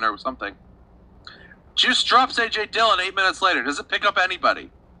 Dillon or something. Juice drops A.J. Dillon 8 minutes later. Doesn't pick up anybody.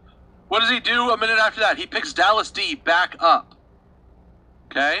 What does he do a minute after that? He picks Dallas D back up.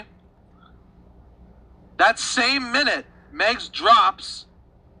 Okay? That same minute, Meggs drops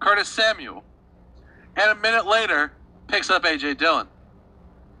Curtis Samuel. And a minute later, picks up A.J. Dillon.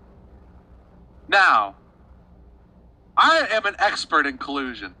 Now, I am an expert in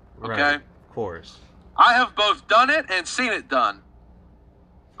collusion. Okay? Right, of course. I have both done it and seen it done.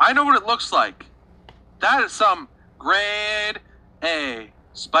 I know what it looks like. That is some grade A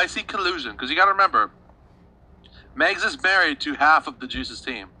spicy collusion. Because you got to remember, Meggs is married to half of the Juice's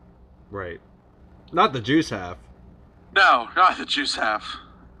team. Right. Not the Juice half. No, not the Juice half.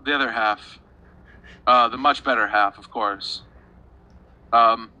 The other half. The much better half, of course.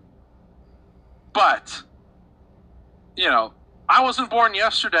 But, you know, I wasn't born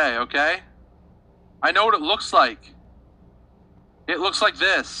yesterday, okay? I know what it looks like. It looks like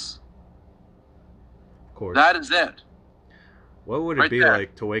this. Of course. That is it. What would it Right be there.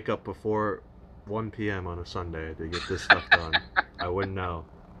 like to wake up before 1 p.m. on a Sunday to get this stuff done? I wouldn't know.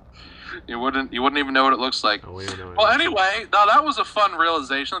 You wouldn't even know what it looks like. I wouldn't even know. Well, anyway, now that was a fun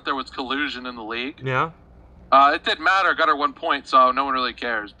realization that there was collusion in the league. Yeah. It didn't matter. Got her 1 point, so no one really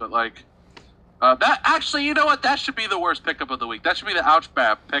cares. But like, that actually, you know what? That should be the worst pickup of the week. That should be the ouch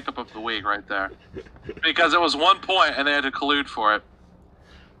bap pickup of the week right there, because it was 1 point and they had to collude for it.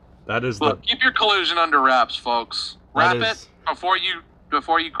 That is Look, keep your collusion under wraps, folks. Wrap it before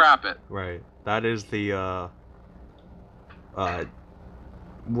you crap it. Right. That is the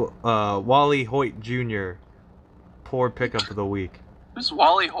Wally Hoyt Jr. poor pickup of the week. Who's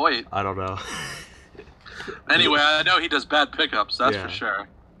Wally Hoyt? I don't know. Anyway, I know he does bad pickups. That's Yeah. for sure.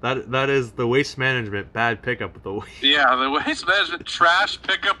 That is the waste management bad pickup of the week. Yeah, the waste management trash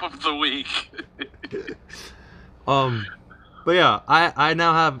pickup of the week. But yeah, I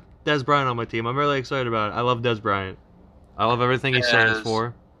now have Des Bryant on my team. I'm really excited about it. I love Des Bryant. I love everything he stands Yes.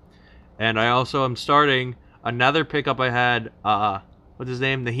 for. And I also am starting another pickup I had, what's his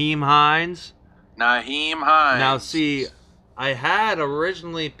name? Naheem Hines. Naheem Hines. Now, see, I had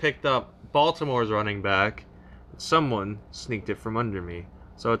originally picked up Baltimore's running back. Someone sneaked it from under me.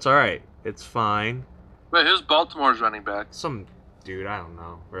 So it's alright. It's fine. Wait, who's Baltimore's running back? Some dude, I don't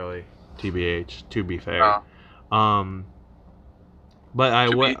know, really. TBH, to be fair. Oh. But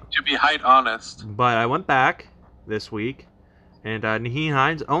I went. To be height honest. But I went back this week, and Naheem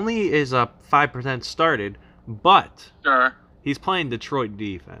Hines only is 5% started, but Sure. he's playing Detroit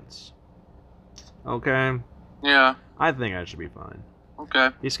defense. Okay, Yeah. I think I should be fine. Okay.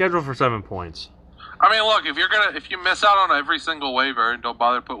 He's scheduled for 7 points. I mean, look, if you miss out on every single waiver and don't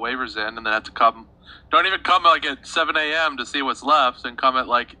bother to put waivers in, and then have to don't even come like at 7 a.m. to see what's left, and come at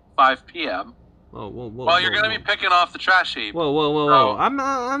like 5 p.m. Whoa. Well, you're gonna be picking off the trash heap. Whoa. So- I'm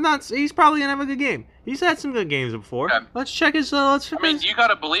not. He's probably gonna have a good game. He's had some good games before. Okay. Let's check his. Let's. I mean, you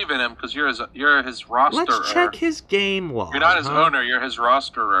gotta believe in him because you're his rosterer. Let's check his game log. You're not his huh? owner. You're his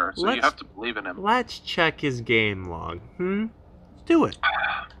rosterer, so you Let's- have to believe in him. Let's check his game log. Let's do it.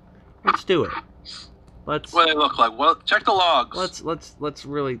 Let's do it. Let's. What do they look like? Well, check the logs. Let's look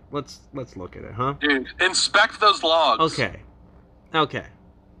at it, huh? Dude, inspect those logs. Okay.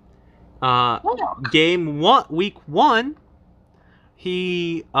 Game 1, week 1,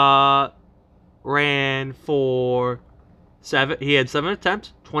 he ran for 7. He had 7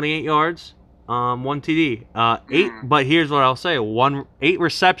 attempts, 28 yards, 1 TD. 8. But here's what I'll say: 8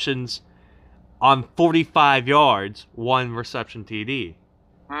 receptions on 45 yards, 1 reception TD.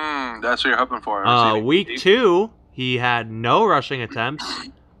 That's what you're hoping for. Week 2, he had no rushing attempts,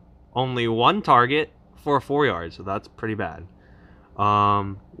 only 1 target for 4 yards, so that's pretty bad.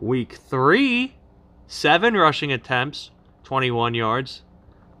 Week 3, 7 rushing attempts, 21 yards,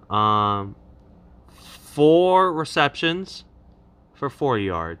 4 receptions for 4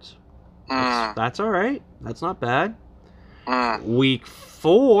 yards. That's all right. That's not bad. Week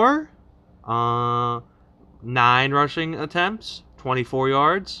 4, 9 rushing attempts, 24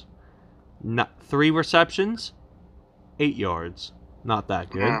 yards, 3 receptions, 8 yards. Not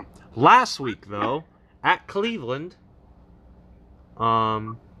that good. Last week, though, at Cleveland,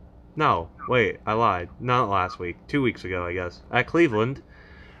 no, wait, I lied. Not last week. 2 weeks ago, I guess. At Cleveland,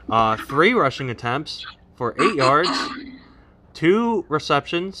 3 rushing attempts for 8 yards, 2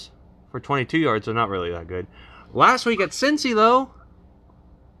 receptions for 22 yards, so not really that good. Last week at Cincy, though,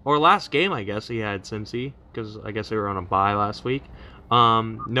 or last game, I guess, he had Cincy, because I guess they were on a bye last week.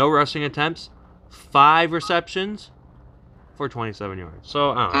 No rushing attempts, 5 receptions for 27 yards.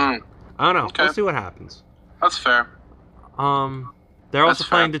 So, I don't know. Okay. Let's see what happens. That's fair. They're also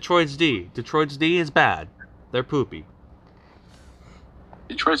playing Detroit's D. Detroit's D is bad. They're poopy.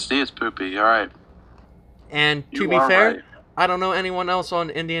 Detroit's D is poopy. All right. And to You be are fair, right. I don't know anyone else on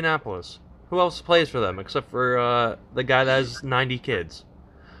Indianapolis. Who else plays for them except for the guy that has 90 kids?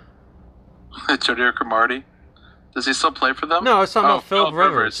 Jodier Cromartie. Does he still play for them? No, I was talking about Phillip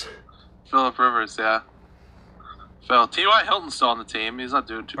Rivers. Phillip Rivers, yeah. T.Y. Hilton's still on the team. He's not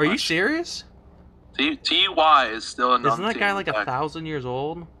doing too much. Are you serious? T.Y. is still on the team. Isn't that guy like 1,000 years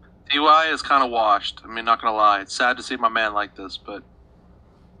old? T.Y. is kind of washed. I mean, not gonna lie. It's sad to see my man like this, but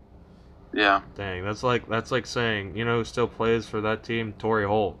yeah. Dang, that's like saying, you know who still plays for that team? Torrey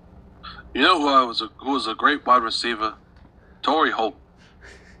Holt. You know who was a great wide receiver? Torrey Holt.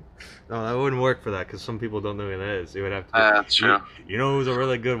 No, that wouldn't work for that because some people don't know who that is. It would have to. That's true. You know who's a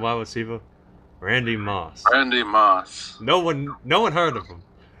really good wide receiver? Randy Moss. Randy Moss. No one heard of him.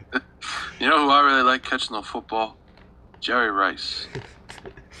 You know who I really like catching the football? Jerry Rice.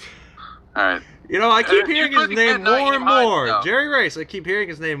 All right. You know, I keep hearing his name more and more. Hines, Jerry Rice. I keep hearing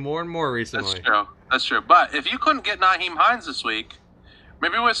his name more and more recently. That's true. That's true. But if you couldn't get Nyheim Hines this week,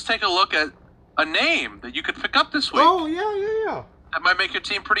 maybe let's take a look at a name that you could pick up this week. Oh yeah. That might make your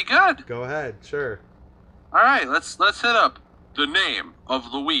team pretty good. Go ahead, sure. All right, let's hit up the name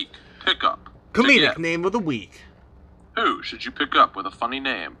of the week pickup. Comedic name of the week. Who should you pick up with a funny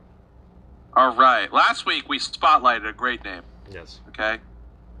name? All right. Last week we spotlighted a great name. Yes. Okay.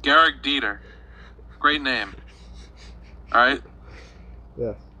 Garrick Dieter. Great name. All right.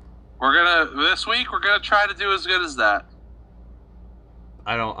 Yes. This week we're gonna try to do as good as that.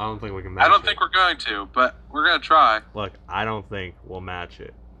 I don't think we can match it. I don't think we're going to, but we're gonna try. Look, I don't think we'll match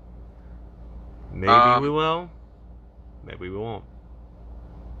it. Maybe we will. Maybe we won't.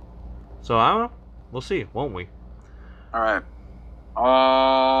 So I don't know. We'll see, won't we? All right.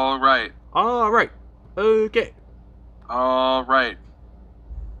 All right. All right. Okay. All right.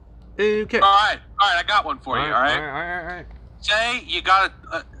 Okay. All right. I got one for you. All right. All right. Say you got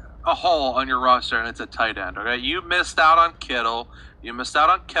a hole on your roster and it's a tight end. Okay. You missed out on Kittle. You missed out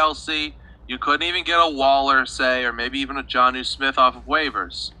on Kelsey. You couldn't even get a Waller, say, or maybe even a Jonnu Smith off of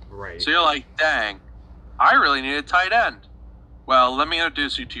waivers. Right. So you're like, dang, I really need a tight end. Well, let me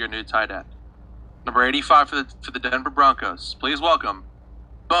introduce you to your new tight end. Number 85 for the Denver Broncos. Please welcome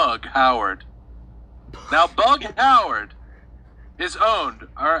Bug Howard. Now, Bug Howard is owned,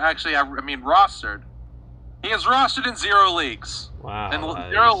 or actually, I mean rostered. He is rostered in 0 leagues. Wow.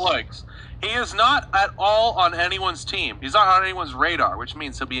 And 0 leagues. He is not at all on anyone's team. He's not on anyone's radar, which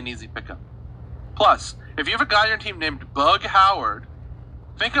means he'll be an easy pickup. Plus, if you have a guy on your team named Bug Howard,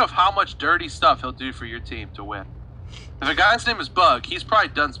 think of how much dirty stuff he'll do for your team to win. If a guy's name is Bug, he's probably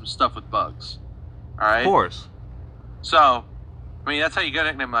done some stuff with bugs. All right? Of course. So, I mean, that's how you get a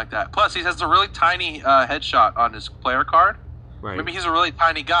nickname like that. Plus, he has a really tiny headshot on his player card. Right. Maybe he's a really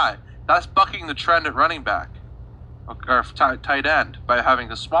tiny guy. That's bucking the trend at running back or tight end by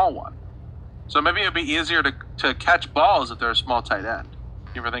having a small one. So maybe it'd be easier to catch balls if they're a small tight end.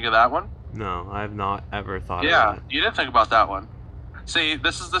 You ever think of that one? No, I have not ever thought of Yeah, that. you didn't think about that one. See,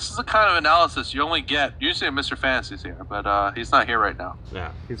 this is the kind of analysis you only get. Usually Mr. Fantasy's here, but he's not here right now.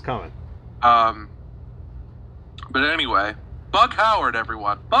 Yeah, he's coming. But anyway, Bug Howard,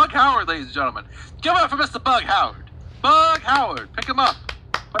 everyone. Bug Howard, ladies and gentlemen. Give it up for Mr. Bug Howard. Bug Howard, pick him up.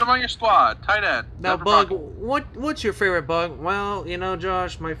 Put him on your squad. Tight end. Now, Denver Bug, Broncos. what's your favorite bug? Well, you know,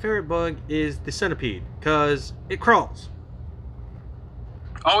 Josh, my favorite bug is the centipede, because it crawls.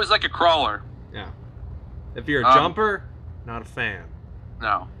 Always like a crawler. Yeah. If you're a jumper, not a fan.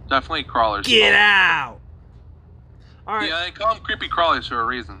 No, definitely crawlers. Get out! All right. Yeah, they call them creepy crawlers for a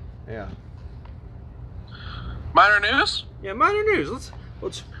reason. Yeah. Minor news? Yeah, minor news.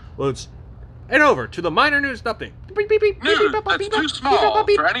 Let's head over to the minor news update. Beep, beep, beep, News beep, beep, that's beep, too beep, small beep,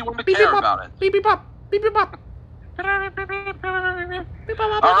 beep, for anyone to beep, care beep, about it. Beep beep pop. Beep beep pop. All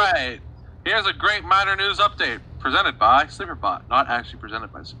right. Here's a great minor news update presented by SleeperBot. Not actually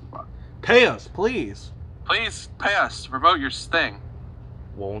presented by SleeperBot. Pay us, please. Please pay us to promote your thing.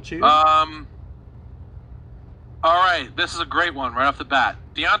 Won't you? All right. This is a great one right off the bat.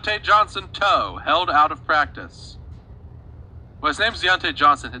 Deontay Johnson toe held out of practice. Well, his name's Deontay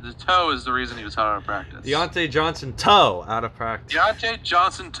Johnson. His toe is the reason he was held out of practice. Deontay Johnson toe out of practice. Deontay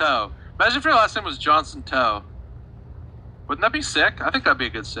Johnson toe. Imagine if your last name was Johnson toe. Wouldn't that be sick? I think that'd be a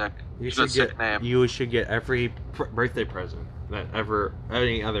good sick. Sick name. You should get every birthday present that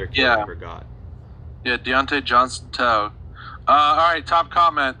any other kid ever got. Yeah, Deontay Johnson Toe. All right, top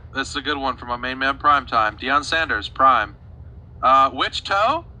comment. This is a good one from my main man Primetime. Deion Sanders, Prime. Which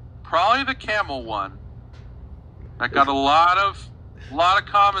toe? Probably the camel one. I got a lot of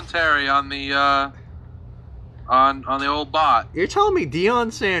commentary on the on the old bot. You're telling me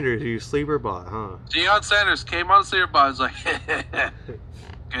Deion Sanders used sleeper bot, huh? Deion Sanders came on the sleeper bot and was like,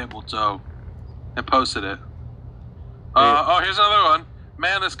 camel toe, and posted it. Here's another one.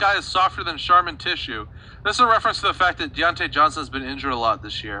 Man, this guy is softer than Charmin tissue. This is a reference to the fact that Deontay Johnson has been injured a lot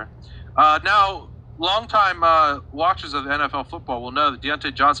this year. Now, longtime watchers of NFL football will know that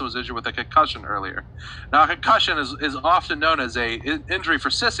Deontay Johnson was injured with a concussion earlier. Now, a concussion is often known as a injury for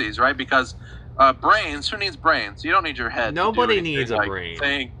sissies, right? Because brains, who needs brains? You don't need your head. Nobody needs a brain.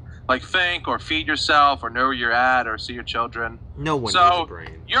 Think or feed yourself or know where you're at or see your children. No one needs a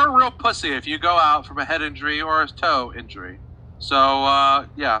brain. You're a real pussy if you go out from a head injury or a toe injury. So,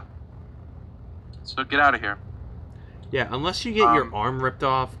 yeah. So get out of here. Yeah, unless you get your arm ripped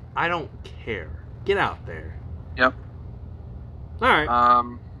off, I don't care. Get out there. Yep. All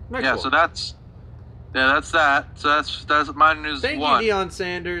right. Next one. So that's that. So that's minor news 1. Thank you, Deion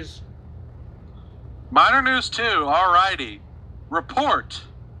Sanders. Minor news 2. Alrighty. Report.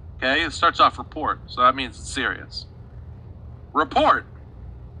 Okay, it starts off report, so that means it's serious. Report.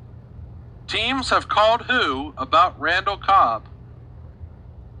 Teams have called who about Randall Cobb?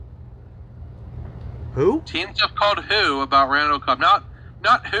 Who? Teams have called who about Randall Cobb?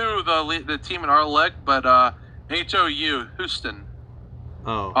 Not who the team in our league, but HOU, Houston.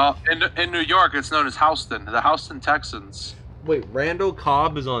 Oh. In New York, it's known as Houston, the Houston Texans. Wait, Randall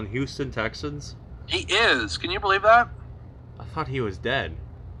Cobb is on Houston Texans? He is. Can you believe that? I thought he was dead.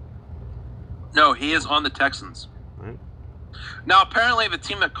 No, he is on the Texans. What? Now, apparently the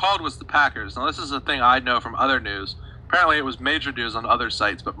team that called was the Packers. Now, this is a thing I know from other news. Apparently it was major news on other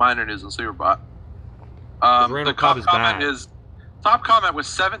sites, but minor news on Superbot. The top comment with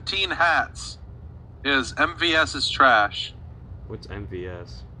 17 hats is MVS is trash. What's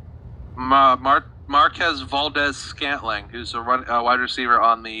MVS? Marquez Valdez Scantling, who's a wide receiver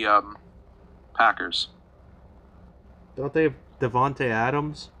on the Packers. Don't they have Devontae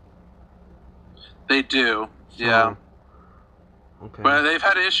Adams? They do, yeah. Okay. But they've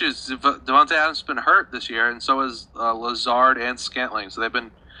had issues. Devontae Adams has been hurt this year, and so has Lazard and Scantling. So they've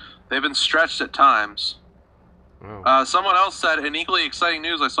been stretched at times. Oh. Someone else said, in equally exciting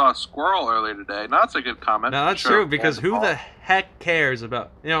news, I saw a squirrel earlier today. No, that's a good comment. No, that's true, because who the heck cares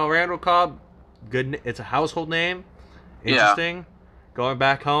about... Randall Cobb, good. It's a household name. Interesting. Yeah. Going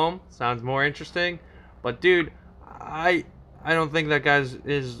back home sounds more interesting. But, dude, I don't think that guy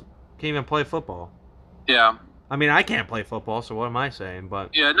can even play football. Yeah. I mean, I can't play football, so what am I saying? But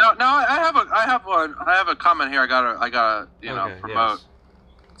yeah, no, I have a comment here. I gotta promote. Yes.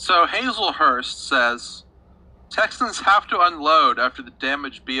 So Hazelhurst says, Texans have to unload after the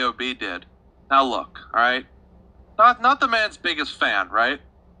damage B.O.B. did. Now look, all right, not the man's biggest fan, right?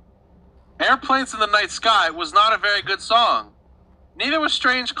 Airplanes in the Night Sky was not a very good song. Neither was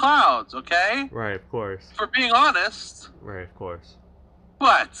Strange Clouds, okay? Right, of course. For being honest. Right, of course.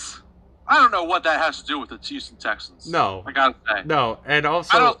 But I don't know what that has to do with the Houston Texans. No. I gotta say. No, and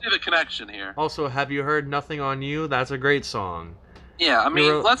also... I don't see the connection here. Also, have you heard Nothing on You? That's a great song. Yeah, I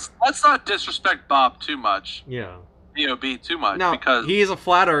mean, let's not disrespect Bob too much. Yeah. B.O.B. too much. No, because he is a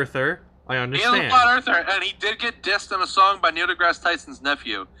flat earther. I understand. He is a flat earther, and he did get dissed in a song by Neil deGrasse Tyson's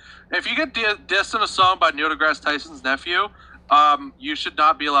nephew. If you get dissed in a song by Neil deGrasse Tyson's nephew, you should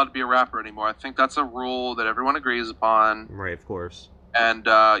not be allowed to be a rapper anymore. I think that's a rule that everyone agrees upon. Right, of course. And,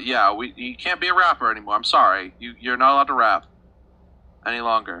 you can't be a rapper anymore. I'm sorry. You're not allowed to rap any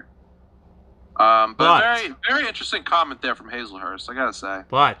longer. But very, very interesting comment there from Hazelhurst, I gotta say.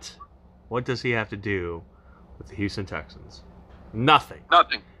 But what does he have to do with the Houston Texans? Nothing.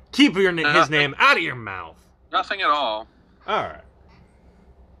 Nothing. Keep his name out of your mouth. Nothing at all. All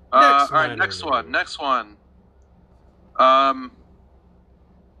right. Next one. All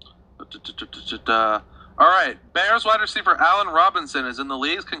right. Bears wide receiver Allen Robinson is in the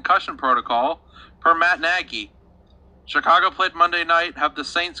league's concussion protocol per Matt Nagy. Chicago played Monday night. Have the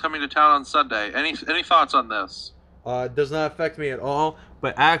Saints coming to town on Sunday. Any thoughts on this? Does not affect me at all,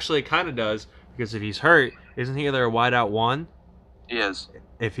 but actually kind of does, because if he's hurt, isn't he either a wideout one? He is.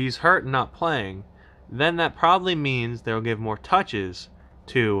 If he's hurt and not playing, then that probably means they'll give more touches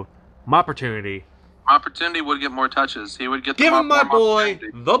to Opportunity. Opportunity would get more touches. He would get give him my boy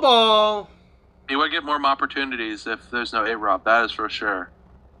the ball. He would get more opportunities if there's no A-Rob. That is for sure.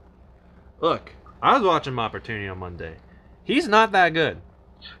 Look, I was watching Opportunity on Monday. He's not that good.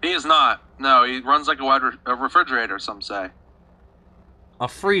 He is not. No, he runs like a refrigerator, some say. A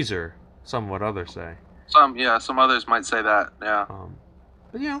freezer, some would others say. Some others might say that, yeah.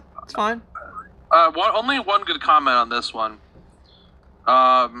 But, it's fine. Only one good comment on this one.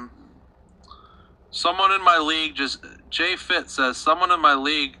 Someone in my league Jay Fitt says, someone in my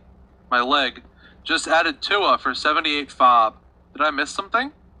league, just added Tua for 78 FOB. Did I miss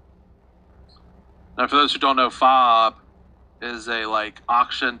something? Now, for those who don't know, FOB is a,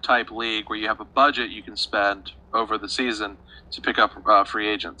 auction-type league where you have a budget you can spend over the season to pick up free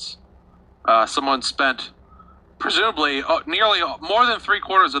agents. Someone spent, presumably, nearly more than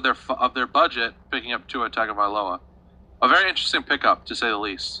 3/4 of their budget picking up Tua Tagovailoa. A very interesting pickup, to say the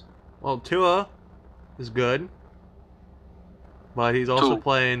least. Well, Tua is good, but he's also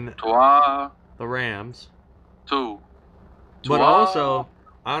playing Tua. the Rams. Tua. But also,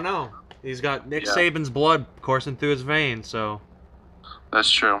 I don't know. He's got Nick Saban's blood coursing through his veins, so. That's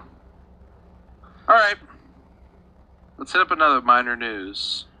true. All right. Let's hit up another minor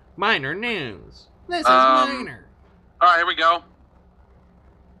news. Minor news. This is minor. All right, here we go.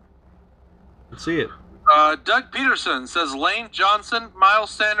 Let's see it. Doug Peterson says Lane Johnson,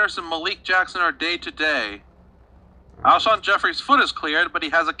 Miles Sanders, and Malik Jackson are day-to-day. Alshon Jeffrey's foot is cleared, but he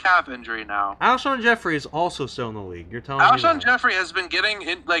has a calf injury now. Alshon Jeffrey is also still in the league. You're telling me Alshon Jeffrey has been getting,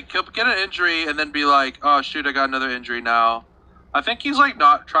 he'll get an injury and then be like, oh, shoot, I got another injury now. I think he's,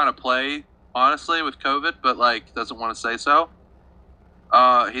 not trying to play, honestly, with COVID, but, doesn't want to say so.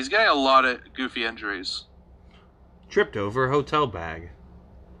 He's getting a lot of goofy injuries. Tripped over a hotel bag.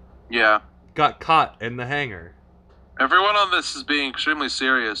 Yeah. Got caught in the hangar. Everyone on this is being extremely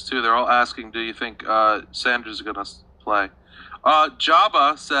serious, too. They're all asking, do you think Sanders is going to play?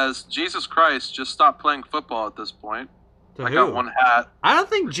 Jabba says, Jesus Christ, just stop playing football at this point. Got one hat. I don't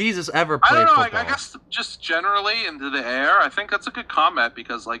think Jesus ever played football. football. I guess just generally into the air, I think that's a good comment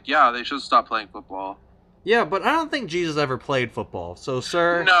because, they should stop playing football. Yeah, but I don't think Jesus ever played football. So,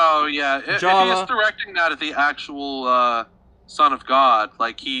 sir... No, yeah. If he is directing that at the actual Son of God,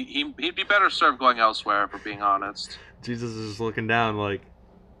 he'd be better served going elsewhere, for being honest. Jesus is looking down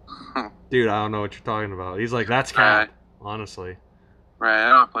dude, I don't know what you're talking about. He's like, that's cap, honestly. Right, I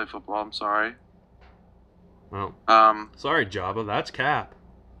don't play football, I'm sorry. Well, sorry, Jabba, that's cap.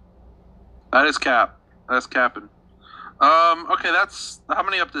 That is cap. That's capping. Okay, that's... How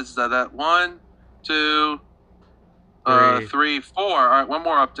many updates is that? 1, 2, 3, 4. All right, one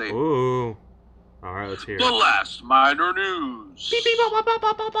more update. Ooh. All right, let's hear it. The last minor news. Beep, beep, bop, bop,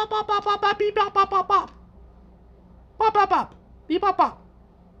 bop, bop, bop, bop, bop, bop, bop, beep, bop, bop, bop, bop. Bop, bop, bop. Beep, bop, bop.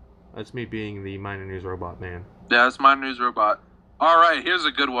 That's me being the minor news robot man. Yeah, that's minor news robot. All right, here's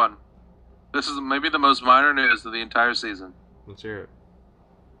a good one. This is maybe the most minor news of the entire season. Let's hear it.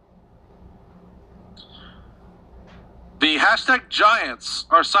 The #Giants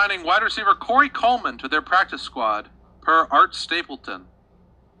are signing wide receiver Corey Coleman to their practice squad, per Art Stapleton.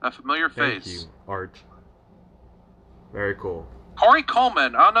 A familiar face. Thank you, Art. Very cool. Corey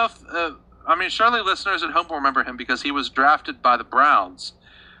Coleman, I don't know if... surely listeners at home will remember him because he was drafted by the Browns.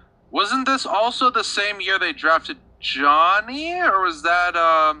 Wasn't this also the same year they drafted Johnny? Or was that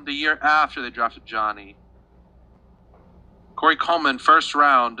the year after they drafted Johnny? Corey Coleman, first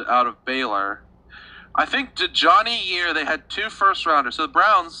round out of Baylor. I think the Johnny year they had 2 first-rounders. So the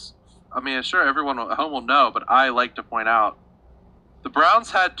Browns, sure everyone at home will know, but I like to point out. The Browns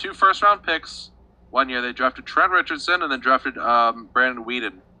had 2 first-round picks. One year they drafted Trent Richardson and then drafted Brandon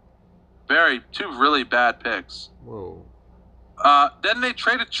Weeden. 2 really bad picks. Whoa. Then they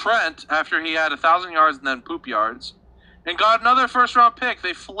traded Trent after he had 1,000 yards and then poop yards, and got another first-round pick.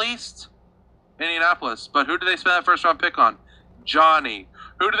 They fleeced Indianapolis. But who did they spend that first-round pick on? Johnny.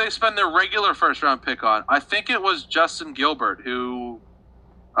 Who did they spend their regular first-round pick on? I think it was Justin Gilbert, who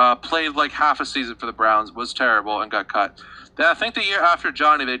played half a season for the Browns, was terrible, and got cut. Then I think the year after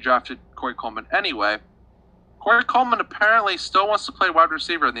Johnny, they drafted Corey Coleman. Anyway, Corey Coleman apparently still wants to play wide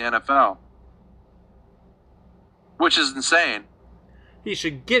receiver in the NFL, which is insane. He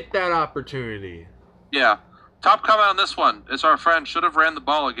should get that opportunity. Yeah. Top comment on this one is our friend should have ran the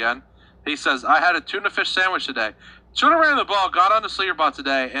ball again. He says, I had a tuna fish sandwich today. Should have ran the ball, got on the Sleeperbot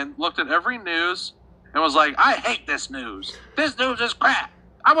today, and looked at every news and was like, I hate this news. This news is crap.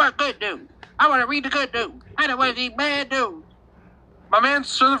 I want good news. I want to read the good news. I don't want to see bad news. My man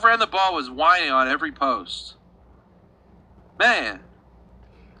should have ran the ball was whining on every post. Man.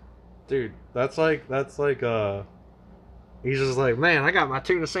 Dude, that's like, he's just like, man, I got my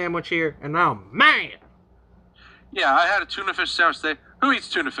tuna sandwich here, and now I'm mad. Yeah, I had a tuna fish sandwich today. Who eats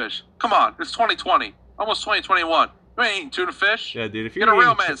tuna fish? Come on, it's 2020. Almost 2021. You ain't eating tuna fish. Yeah, dude. If Get you're a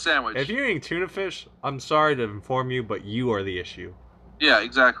real eating man sandwich. If you're eating tuna fish, I'm sorry to inform you, but you are the issue. Yeah,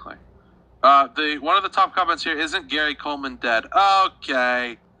 exactly. One of the top comments here, isn't Gary Coleman dead?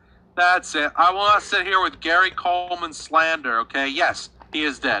 Okay, that's it. I will not sit here with Gary Coleman slander. Okay, yes, he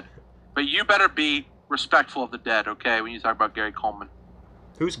is dead, but you better be respectful of the dead. Okay, when you talk about Gary Coleman.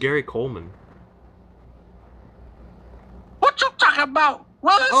 Who's Gary Coleman? What you talking about?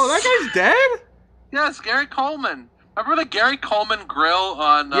 What? Oh, that guy's dead? Yes, Gary Coleman. Remember the Gary Coleman grill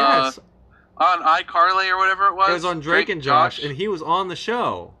on Yes. on iCarly or whatever it was? It was on Drake and Josh, and he was on the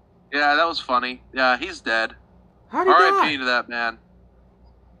show. Yeah, that was funny. Yeah, he's dead. How did he R.I.P. die? to that man.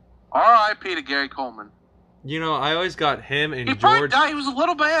 R.I.P. to Gary Coleman. You know, I always got him and He probably George. died. He was a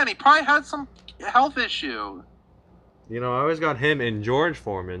little man. He probably had some health issue. You know, I always got him and George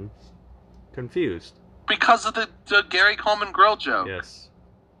Foreman confused. Because of the Gary Coleman grill joke. Yes.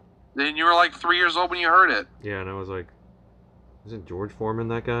 Then you were like 3 years old when you heard it. Yeah, and I was like, isn't George Foreman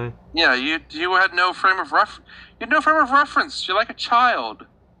that guy? Yeah, you had no frame of reference. You had no frame of reference. You're like a child.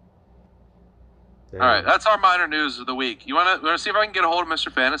 Damn. All right, that's our minor news of the week. You wanna see if I can get a hold of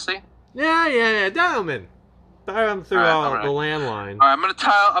Mr. Fantasy? Yeah. Dial him in. Dial him through All right. the landline. All right, I'm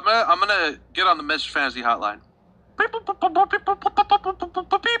gonna get on the Mr. Fantasy hotline.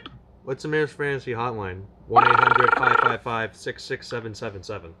 What's the Mr. Fantasy hotline?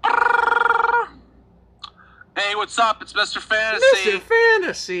 1-800-555-66777. Hey, what's up? It's Mr. Fantasy. Mr.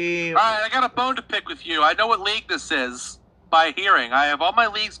 Fantasy! Alright, I got a bone to pick with you. I know what league this is by hearing. I have all my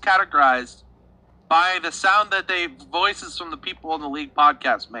leagues categorized by the sound that they voices from the people on the league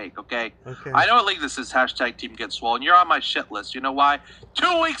podcast make, okay? Okay. I know what league this is, hashtag Team Get Swollen. You're on my shit list. You know why?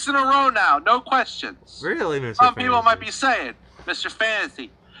 2 weeks in a row now, no questions. Really, Mr. Some Fantasy? people might be saying, Mr.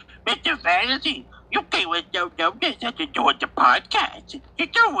 Fantasy, Mr. Fantasy, you came with no notice to do the podcast. You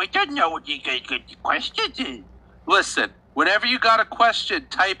don't know what you get the questions is. Listen, whenever you got a question,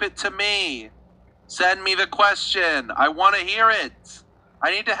 type it to me. Send me the question. I want to hear it.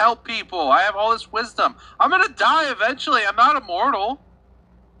 I need to help people. I have all this wisdom. I'm going to die eventually. I'm not immortal.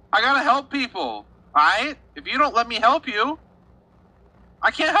 I got to help people. Alright? If you don't let me help you,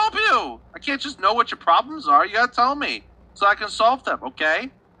 I can't help you. I can't just know what your problems are. You got to tell me so I can solve them, okay?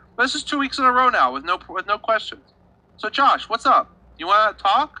 But this is 2 weeks in a row now with no questions. So, Josh, what's up? You want to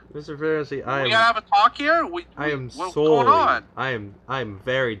talk? Mr. Fantasy, We gotta have a talk here. What's what's going on? I am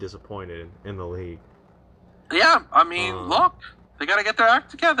very disappointed in the league. Yeah, I mean, look, they gotta get their act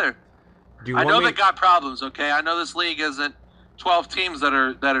together. I know they got problems. Okay, I know this league isn't 12 teams that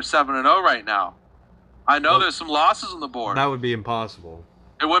are 7-0 right now. I know there's some losses on the board. That would be impossible.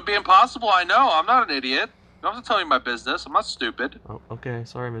 It would be impossible. I know. I'm not an idiot. You don't have to tell me my business. I'm not stupid. Oh, okay,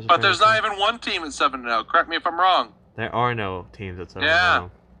 sorry, Mr. But there's Fantasy. not even one team at 7-0. Correct me if I'm wrong. There are no teams at 7-0. Yeah.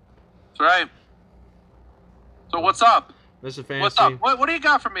 That's right. So what's up? Mr. Fantasy. What's up? What do you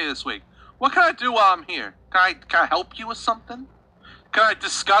got for me this week? What can I do while I'm here? Can I help you with something? Can I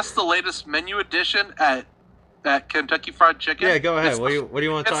discuss the latest menu addition at Kentucky Fried Chicken? Yeah, go ahead. It's What do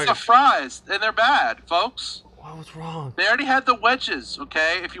you want to It's talk the fries, and they're bad, folks. What was wrong? They already had the wedges,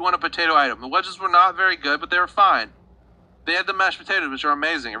 okay, if you want a potato item. The wedges were not very good, but they were fine. They had the mashed potatoes, which are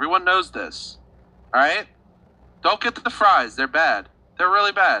amazing. Everyone knows this. Alright? Don't get the fries. They're bad. They're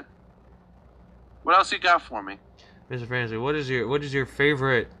really bad. What else you got for me? Mr. Fantasy, what is your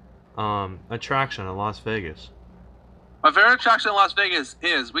favorite attraction in Las Vegas? My favorite attraction in Las Vegas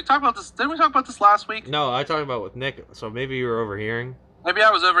is... We talked about this... Didn't we talk about this last week? No, I talked about with Nick, so maybe you were overhearing. Maybe I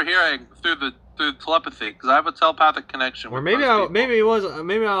was overhearing through telepathy, because I have a telepathic connection Or with maybe most people.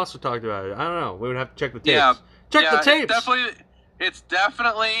 maybe I also talked about it. I don't know. We would have to check the tapes. Yeah. Check the tapes. It's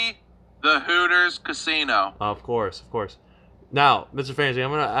definitely the Hooters Casino. Of course. Now, Mr. Fantasy,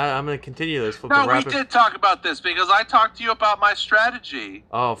 I'm gonna continue this. No, we did talk about this because I talked to you about my strategy.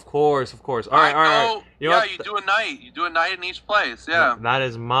 Oh, of course. All right. You know what? You do a night. You do a night in each place. Yeah. That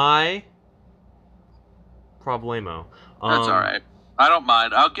is my problemo. That's all right. I don't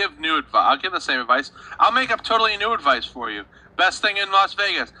mind. I'll give new advice. I'll give the same advice. I'll make up totally new advice for you. Best thing in Las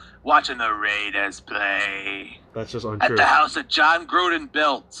Vegas: watching the Raiders play. That's just untrue. At the house that John Gruden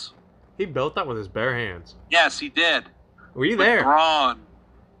built. He built that with his bare hands. Yes, he did. Were you With there? Braun.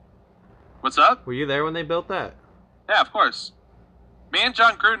 What's up? Were you there when they built that? Yeah, of course. Me and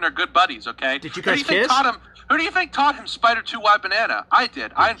John Gruden are good buddies, okay? Did you guys kiss? Who do you think taught him Spider 2 Wide Banana? I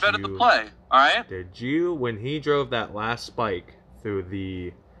did. I invented the play, alright? Did you, when he drove that last spike through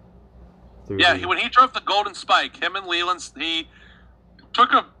the... when he drove the Golden Spike, him and Leland, he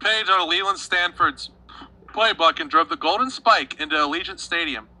took a page out of Leland Stanford's playbook and drove the Golden Spike into Allegiant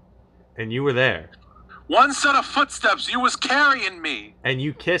Stadium. And you were there. One set of footsteps, you was carrying me. And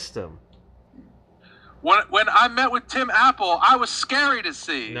you kissed him. When I met with Tim Apple, I was scary to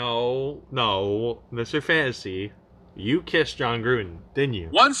see. No, Mr. Fantasy, you kissed John Gruden, didn't you?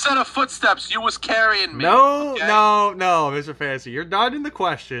 One set of footsteps, you was carrying me. No, okay? no, Mr. Fantasy, you're dodging the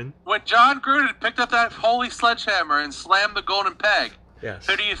question. When John Gruden picked up that holy sledgehammer and slammed the golden peg, Yes.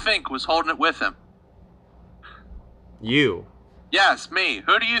 who do you think was holding it with him? You. Yes, me.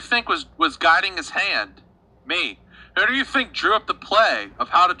 Who do you think was guiding his hand? Me. Who do you think drew up the play of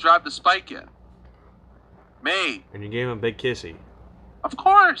how to drive the spike in? Me. And you gave him a big kissy. Of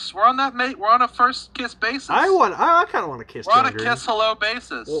course. We're on that we're on a first kiss basis. I kind of want to kiss We're John on a Gruden. kiss hello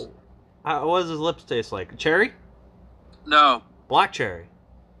basis. Well, what does his lips taste like? Cherry? No. Black cherry.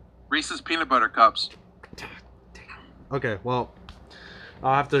 Reese's peanut butter cups. Okay, well,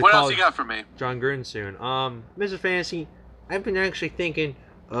 I'll have to What call else you got for me? John Gruden soon. Mr. Fantasy, I've been actually thinking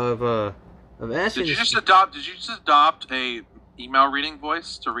of asking. Did you just adopt a email reading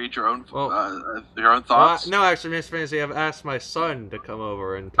voice to read your own thoughts? No, actually, Mr. Fantasy, I've asked my son to come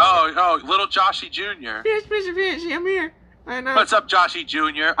over and. Oh, little Joshy Jr. Yes, Mr. Fantasy, I'm here. I know. What's up, Joshy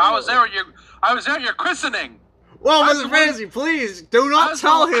Jr.? I was there at your christening. Well, I Mr. was Fantasy, please do not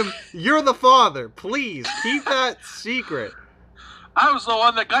tell him you're the father. Please keep that secret. I was the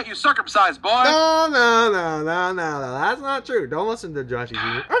one that got you circumcised, boy. No. That's not true. Don't listen to Joshy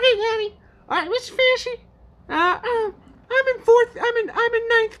Jr. Okay, Daddy. All right, Mr. Fantasy. I'm in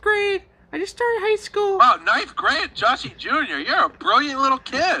ninth grade. I just started high school. Oh, ninth grade, Joshy Jr. You're a brilliant little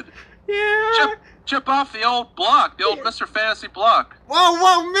kid. Yeah. Chip off the old block, the old Mr. Fantasy block.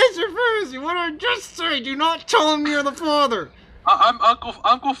 Whoa, Mr. Fantasy, what did I just say? Do not tell him you're the father. I'm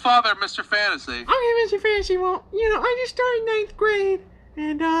Uncle Father, Mr. Fantasy. Okay, Mr. Fantasy, well, I just started ninth grade,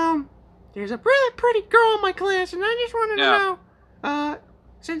 and, there's a really pretty girl in my class, and I just wanted to know,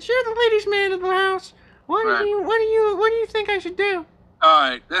 since you're the ladies' man of the house, what do you think I should do?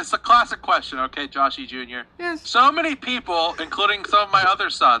 Alright, it's a classic question, okay, Joshy Jr.? Yes. So many people, including some of my other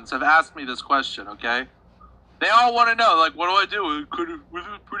sons, have asked me this question, okay? They all want to know, like, what do I do? With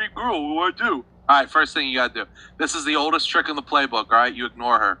a pretty girl, what do I do? Alright, first thing you gotta do. This is the oldest trick in the playbook, alright? You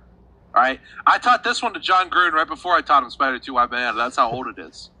ignore her. Alright? I taught this one to John Gruden right before I taught him Spider 2 White Banana. That's how old it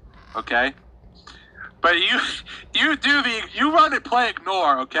is. Okay? But you run and play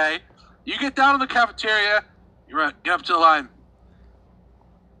ignore, okay? You get down in the cafeteria, get up to the line.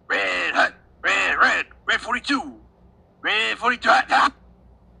 Red hut, red 42. Red 42 hut.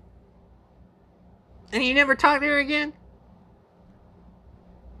 And you never talked to her again?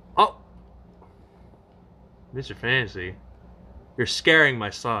 Oh. Mr. Fantasy, you're scaring my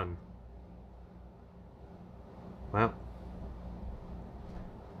son. Well,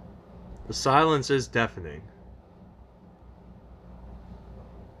 the silence is deafening.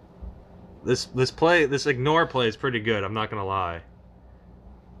 This ignore play is pretty good, I'm not gonna lie.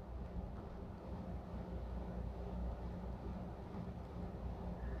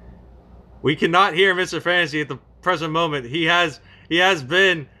 We cannot hear Mr. Fantasy at the present moment. He has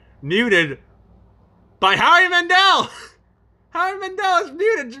been muted by Howie Mandel. Howie Mandel has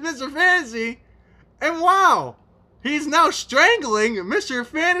muted Mr. Fantasy, and wow, he's now strangling Mr.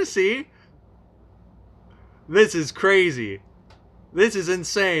 Fantasy. This is crazy. This is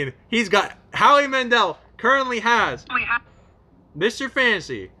insane. He's got Howie Mandel currently has Mr.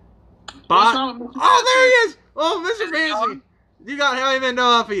 Fantasy. Oh, there he is. Oh, Mr. Fantasy, you got Howie Mandel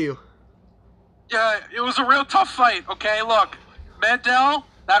off of you. Yeah, it was a real tough fight, okay? Look, Mandel,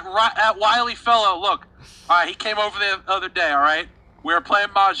 that wily fellow, look. Alright, he came over the other day, alright? We were playing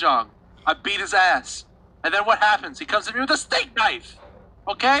Mahjong. I beat his ass. And then what happens? He comes at me with a steak knife,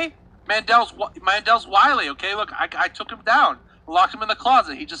 okay? Mandel's wily, okay? Look, I took him down. Locked him in the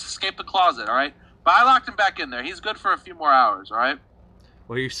closet. He just escaped the closet, alright? But I locked him back in there. He's good for a few more hours, alright?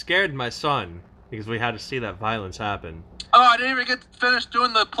 Well, you scared my son because we had to see that violence happen. Oh, I didn't even get to finish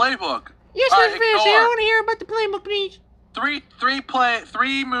doing the playbook. Yes, Mr. Fantasy, I want to hear about the playbook, please. Three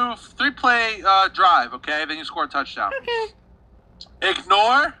play drive, okay? Then you score a touchdown. Okay.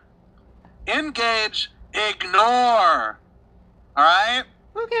 Ignore, engage, ignore. Alright?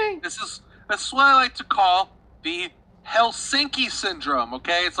 Okay. This is what I like to call the Helsinki syndrome,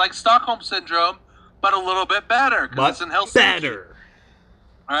 okay? It's like Stockholm syndrome, but a little bit better, because it's in Helsinki. Better.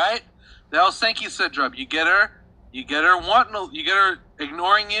 Alright? The Helsinki syndrome. You get her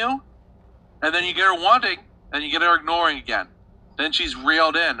ignoring you, and then you get her wanting, and you get her ignoring again. Then she's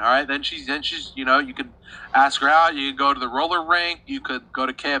reeled in, all right? Then she's, you can ask her out. You can go to the roller rink. You could go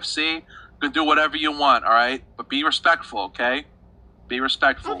to KFC. You can do whatever you want, all right? But be respectful, okay? Be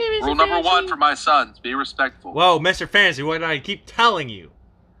respectful. Okay, Mr. Rule number Fantasy. 1 for my sons: be respectful. Whoa, Mr. Fantasy, what did I keep telling you?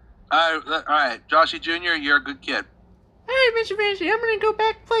 All right, Joshy Jr., you're a good kid. Hey, Mr. Fantasy, I'm gonna go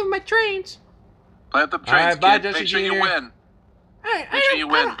back and play with my trains. Play up the All trades, right, bye, kid. Jesse Make sure you Jr. win. Hey, Make sure you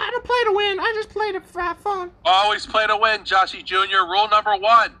win. I don't play to win. I just play to have fun. Always play to win, Joshy Jr. Rule number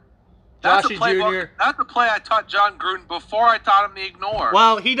 1. That's Joshy the playbook. Jr. That's the play I taught John Gruden before I taught him the ignore.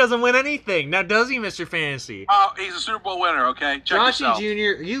 Well, he doesn't win anything. Now, does he, Mr. Fantasy? Oh, he's a Super Bowl winner, okay? Check Joshy yourself.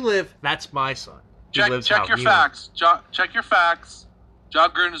 Jr., you live. That's my son. He lives Check how your he facts. Check your facts.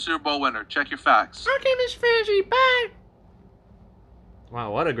 John Gruden is a Super Bowl winner. Check your facts. lives. Okay, Mr. Fantasy, bye.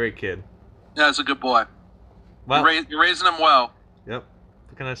 Wow, what a great kid. Yeah, that's a good boy. Well, You're raising him well. yep.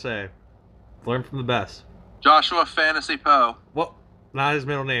 What can I say? Learn from the best. Joshua Fantasy Poe. Well, not his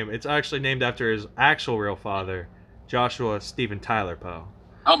middle name. It's actually named after his actual real father, Joshua Stephen Tyler Poe.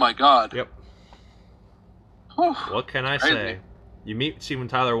 Oh my God. Yep. Whew. What can I Crazy. say? You meet Stephen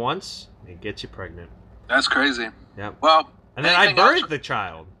Tyler once, he gets you pregnant. That's crazy. Yep. Well, And then I anything else- birthed the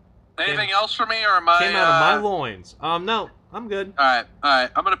child. Anything else for me, or am I? Came out of my loins. No, I'm good. All right.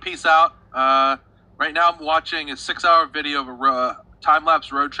 I'm gonna peace out. Right now, I'm watching a 6-hour video of a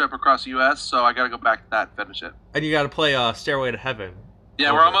time-lapse road trip across the U.S. So I gotta go back to that and finish it. And you got to play Stairway to Heaven. Yeah,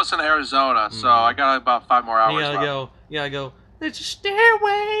 Okay. we're almost in Arizona, so I got about 5 more hours. You gotta left. go. You gotta go. There's a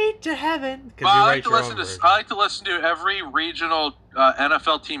stairway to heaven. Well, I Because like to listen to every regional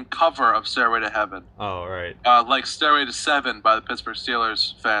NFL team cover of Stairway to Heaven, Oh, right, like Stairway to 7 by the Pittsburgh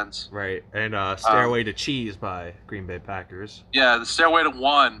Steelers fans. right. And Stairway to Cheese by Green Bay Packers. Yeah, the Stairway to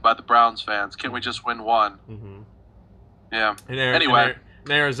 1 by the Browns fans. Can't we just win one? Mm-hmm. Yeah. Anyway,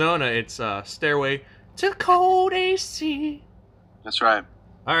 in Arizona, it's Stairway to Cold AC. That's right.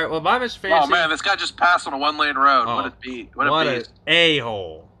 All right, well, bye, Mr. Fancy. Oh man, this guy just passed on a 1-lane road. Oh, What a beat! what What a an beast!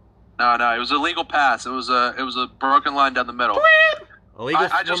 a-hole. No, it was a legal pass. It was a broken line down the middle. Illegal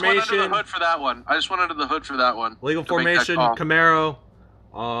I just went under the formation. hood for that one. Legal to make that formation, call. Camaro,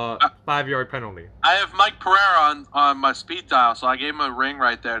 5-yard penalty. I have Mike Pereira on my speed dial, so I gave him a ring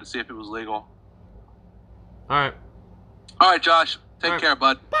right there to see if it was legal. All right. All right, Josh. Take All right. care,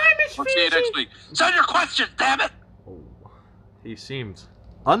 bud. Bye, Mr. We'll see you next week. Send your questions, damn it! Oh, he seems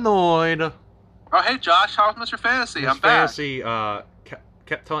annoyed. Oh, hey, Josh. How's Mr. Fantasy? Mr. I'm back. Fantasy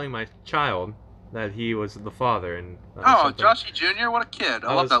kept telling my child that he was the father, and Oh, Joshy Jr., what a kid.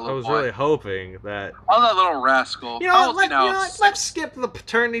 I love that I little was boy. really hoping that. I love that little rascal. You know, How old is he now? let's skip the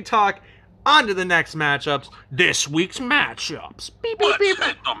paternity talk. On to the next matchups. This week's matchups. Beep, beep, Let's beep.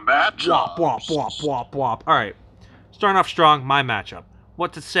 hit the matchup. Wop, wop, wop, wop, wop. All right. Starting off strong, my matchup.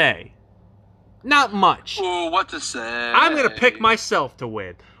 What to say? Not much. Ooh, what to say? I'm going to pick myself to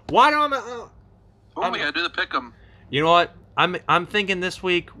win. Why do Oh, we gotta do the pick 'em. You know what? I'm thinking this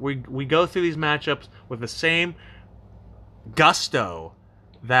week we go through these matchups with the same gusto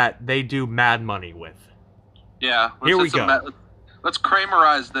that they do Mad Money with. Yeah. Here we go. Let's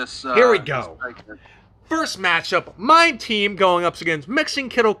Kramerize this. Here we go. this segment. First matchup, my team going up against Mixing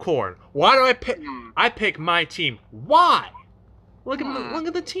Kittle Corn. Why do I pick? I pick my team. Why? Look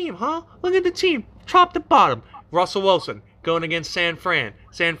at the team, huh? Look at the team, top to bottom. Russell Wilson going against San Fran.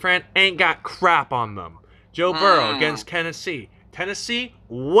 San Fran ain't got crap on them. Joe Burrow against Tennessee. Tennessee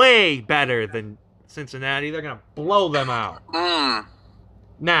way better than Cincinnati. They're gonna blow them out.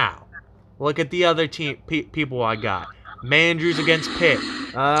 Now, look at the other team people I got. Mandrews against Pitt.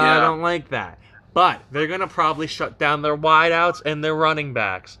 I don't like that. But they're going to probably shut down their wideouts and their running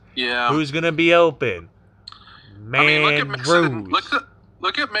backs. Yeah. Who's going to be open? Mandrews.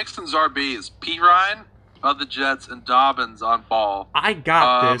 Look at Mixon's RBs. P. Ryan of the Jets and Dobbins on ball. I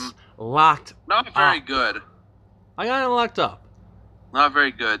got this locked Not very up. good. I got it locked up. Not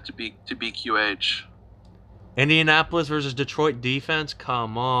very good to be QH. Indianapolis versus Detroit defense?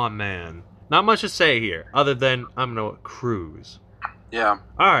 Come on, man. Not much to say here, other than I'm going to cruise. Yeah.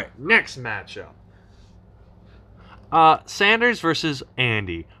 All right, next matchup. Sanders versus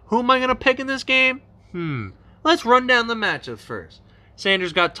Andy. Who am I going to pick in this game? Let's run down the matchups first.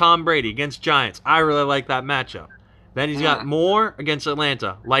 Sanders got Tom Brady against Giants. I really like that matchup. Then he's got Moore against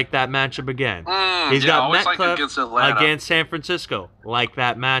Atlanta. Like that matchup again. He's got Metcalf against San Francisco. Like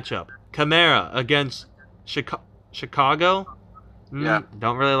that matchup. Kamara against Chicago.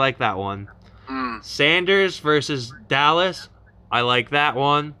 Don't really like that one. Sanders versus Dallas. I like that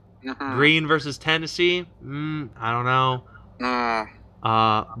one. Green versus Tennessee. I don't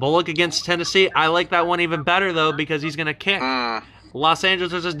know. Bullock against Tennessee. I like that one even better, though, because he's going to kick. Los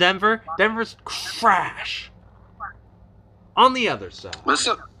Angeles versus Denver. Denver's trash. On the other side. This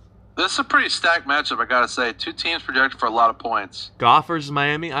is a pretty stacked matchup, I gotta say. Two teams projected for a lot of points. Goff versus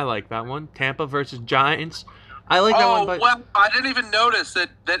Miami. I like that one. Tampa versus Giants. I like that one. But well, I didn't even notice that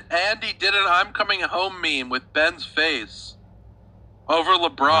Andy did an I'm coming home meme with Ben's face over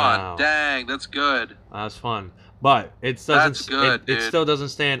LeBron. Wow. Dang, that's good. that was fun. But it doesn't. That's good, it dude. still doesn't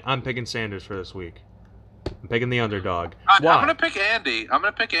stand. I'm picking Sanders for this week. I'm picking the underdog. I'm Why? gonna pick Andy.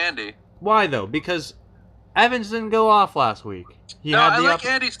 Why though? Because Evans didn't go off last week. I like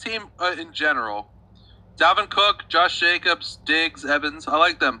Andy's team in general. Dalvin Cook, Josh Jacobs, Diggs, Evans. I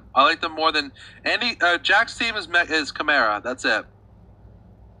like them. I like them more than Andy. Jack's team is Kamara. That's it.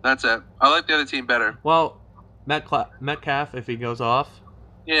 I like the other team better. Well, Metcalf, if he goes off.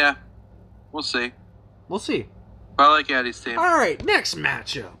 Yeah, we'll see. We'll see. But I like Andy's team. All right, next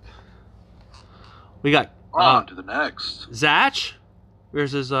matchup. We got on to the next. Zach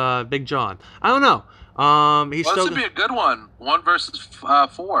versus Big John. I don't know. He's This still. would be a good one. 1 versus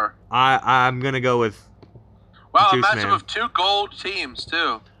 4. I'm gonna go with. Wow, Juice a matchup Man. of 2 gold teams too.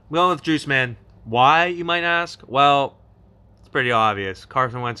 I'm going with Juice Man. Why, you might ask? Well, it's pretty obvious.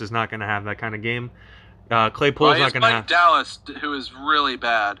 Carson Wentz is not going to have that kind of game. Claypool's not going to have. Dallas, who is really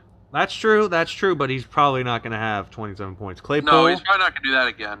bad. That's true, but he's probably not going to have 27 points. Claypool. No, he's probably not going to do that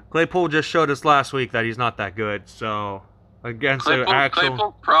again. Claypool just showed us last week that he's not that good. So against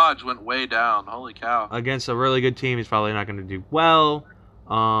Claypool Proj went way down. Holy cow! Against a really good team, he's probably not going to do well.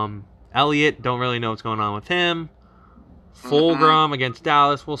 Elliott, don't really know what's going on with him. Fulgham against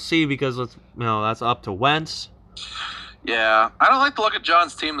Dallas, we'll see because that's up to Wentz. Yeah, I don't like the look at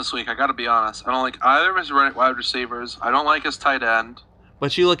John's team this week. I got to be honest. I don't like either of his wide receivers. I don't like his tight end.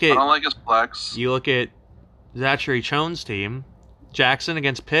 But you look at I don't like his flex. You look at Zachary Chone's team. Jackson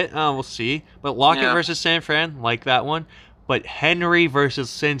against Pitt, we'll see. But Lockett versus San Fran, like that one. But Henry versus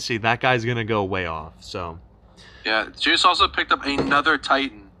Cincy, that guy's gonna go way off. So yeah, Juice also picked up another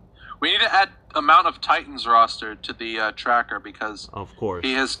Titan. We need to add amount of Titans roster to the tracker because of course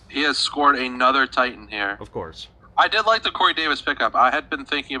he has scored another Titan here. Of course. I did like the Corey Davis pickup. I had been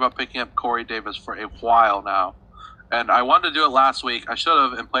thinking about picking up Corey Davis for a while now. And I wanted to do it last week. I should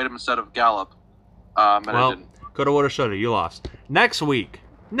have and played him instead of Gallup. And I didn't. Coulda, woulda, shoulda. You lost. Next week.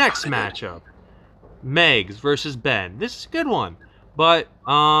 Next matchup. Megs versus Ben. This is a good one. But,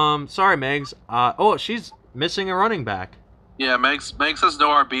 sorry, Megs. She's missing a running back. Yeah, Megs has no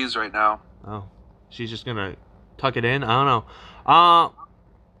RBs right now. Oh. She's just going to tuck it in? I don't know.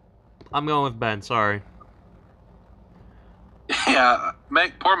 I'm going with Ben. Sorry. Yeah,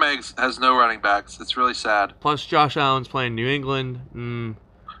 poor Megs has no running backs. It's really sad. Plus, Josh Allen's playing New England. I'm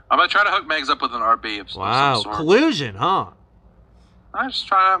going to try to hook Megs up with an RB of some sort. Collusion, huh? I'm just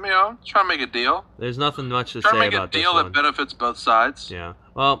trying to make a deal. There's nothing much to say about this one. Trying to make a deal that benefits both sides. Yeah.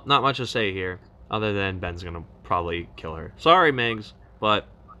 Well, not much to say here, other than Ben's going to probably kill her. Sorry, Megs, but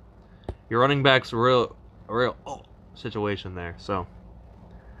your running back's a real situation there, so.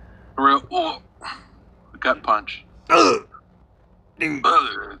 A real gut punch. Running back.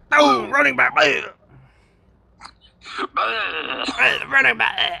 Running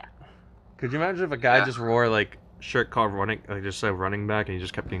back. Could you imagine if a guy just wore like shirt called just said running back and he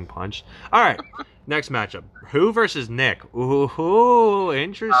just kept getting punched? All right, next matchup: Who versus Nick? Ooh,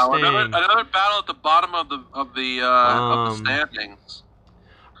 interesting. Another battle at the bottom of the standings.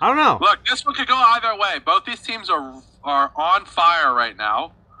 I don't know. Look, this one could go either way. Both these teams are on fire right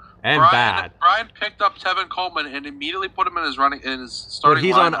now. And bad. Brian picked up Tevin Coleman and immediately put him in his starting But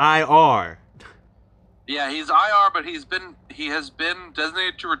he's lineup. on IR. Yeah, he's IR, but he has been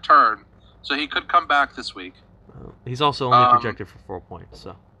designated to return, so he could come back this week. He's also only projected for 4 points,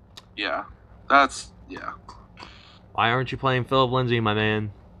 so. Yeah, Why aren't you playing Philip Lindsay, my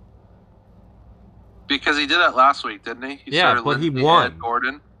man? Because he did that last week, didn't he? But he won.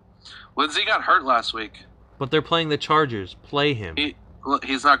 Gordon. Lindsay got hurt last week. But they're playing the Chargers. Play him.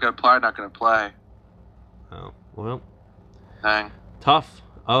 He's not going to play. Oh, well. Dang. Tough.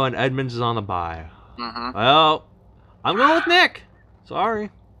 Oh, and Edmonds is on the bye. Mm-hmm. Well, I'm going with Nick.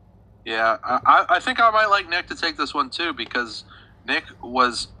 Sorry. Yeah, I think I might like Nick to take this one too because Nick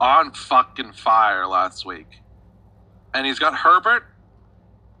was on fucking fire last week. And he's got Herbert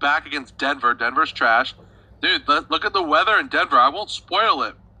back against Denver. Denver's trash. Dude, look at the weather in Denver. I won't spoil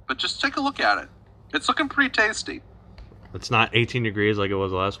it, but just take a look at it. It's looking pretty tasty. It's not 18 degrees like it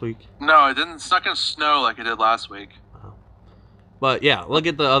was last week? No, it didn't. It's not going to snow like it did last week. Oh. But, yeah, look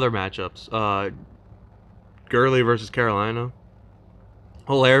at the other matchups. Gurley versus Carolina.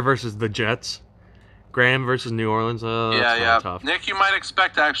 Hilaire versus the Jets. Graham versus New Orleans. That's tough. Nick, you might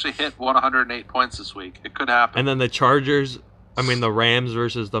expect to actually hit 108 points this week. It could happen. And then the the Rams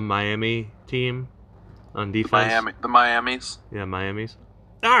versus the Miami team on defense. The Miamis. Yeah, Miamis.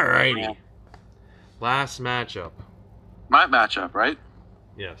 Alrighty. Yeah. Last matchup. My matchup, right?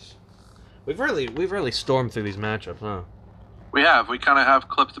 Yes. We've really stormed through these matchups, huh? We have. We kind of have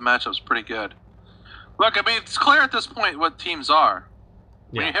clipped the matchups pretty good. Look, I mean, it's clear at this point what teams are.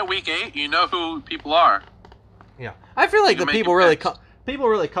 When you hit week 8, you know who people are. Yeah, I feel like You the can people make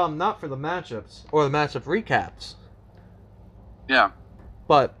really your come not for the matchups or the matchup recaps, Yeah.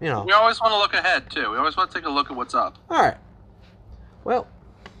 but We always want to look ahead too. We always want to take a look at what's up. All right. Well,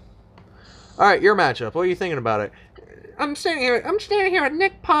 all right, your matchup. What are you thinking about it? I'm standing here with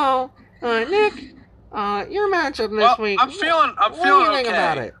Nick Paul. Nick, your matchup this week. I'm feeling What do you think okay.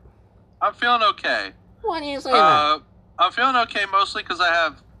 about it? I'm feeling okay. Why do you say that? I'm feeling okay mostly because I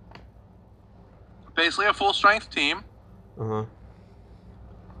have basically a full strength team. Uh-huh.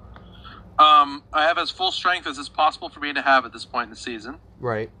 I have as full strength as it's possible for me to have at this point in the season.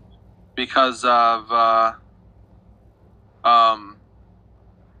 Right. Because of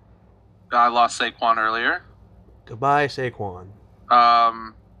I lost Saquon earlier. Goodbye, Saquon.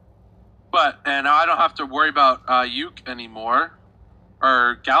 But I don't have to worry about Ayuk anymore,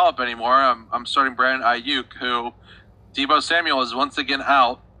 or Gallup anymore. I'm starting Brandon Ayuk, who Deebo Samuel is once again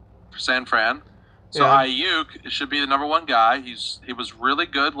out for San Fran. So Yeah. Ayuk should be the number one guy. He was really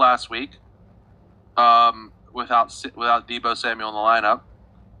good last week. Without Deebo Samuel in the lineup.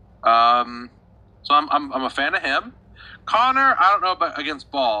 So I'm a fan of him. Connor, I don't know about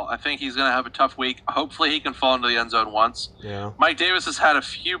against Ball. I think he's going to have a tough week. Hopefully he can fall into the end zone once. Yeah. Mike Davis has had a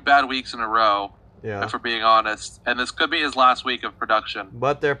few bad weeks in a row, Yeah. if we're being honest. And this could be his last week of production.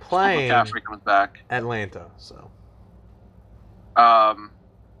 But they're playing McCaffrey comes back. Atlanta, so.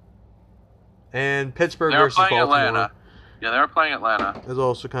 And They Pittsburgh were versus playing Baltimore Atlanta. Yeah, they were playing Atlanta. is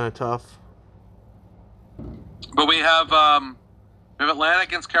also kind of tough. But we have Atlanta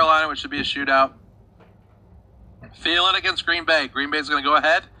against Carolina, which should be a shootout. Thielen against Green Bay. Green Bay's going to go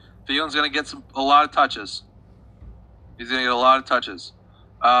ahead. Thielen's going to get a lot of touches. He's going to get a lot of touches.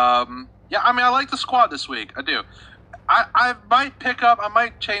 Yeah, I mean, I like the squad this week. I do. I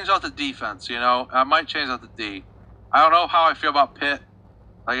might change out the defense, I might change out the D. I don't know how I feel about Pitt.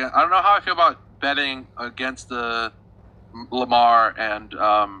 I don't know how I feel about betting against the Lamar and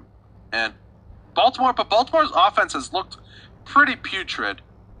Baltimore, but Baltimore's offense has looked pretty putrid.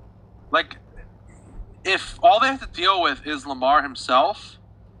 Like, if all they have to deal with is Lamar himself,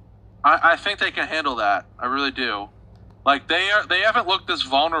 I think they can handle that. I really do. Like, they haven't looked this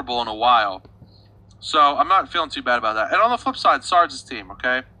vulnerable in a while. So I'm not feeling too bad about that. And on the flip side, Sarge's team,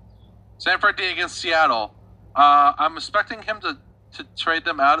 okay? Sanford D against Seattle. I'm expecting him to trade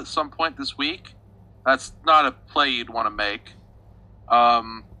them out at some point this week. That's not a play you'd want to make.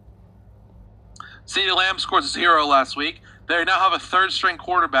 CeeDee Lamb scored 0 last week. They now have a third-string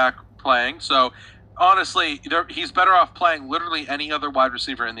quarterback playing. So, honestly, he's better off playing literally any other wide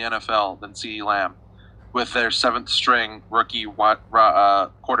receiver in the NFL than CeeDee Lamb with their seventh-string rookie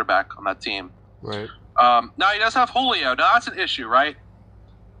quarterback on that team. Right. Now, he does have Julio. Now, that's an issue, right?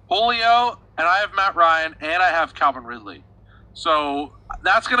 Julio, and I have Matt Ryan, and I have Calvin Ridley. So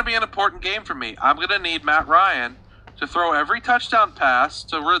that's going to be an important game for me. I'm going to need Matt Ryan to throw every touchdown pass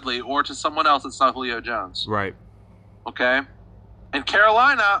to Ridley or to someone else that's not Julio Jones. Right. Okay? And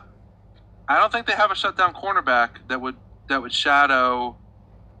Carolina, I don't think they have a shutdown cornerback that would shadow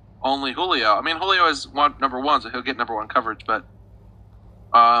only Julio. I mean, Julio is number one, so he'll get number one coverage, but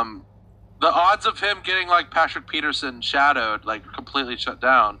the odds of him getting like Patrick Peterson shadowed, like completely shut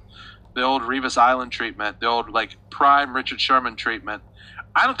down, the old Revis Island treatment, the old like prime Richard Sherman treatment,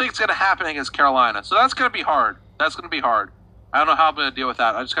 I don't think it's going to happen against Carolina. So that's going to be hard. I don't know how I'm going to deal with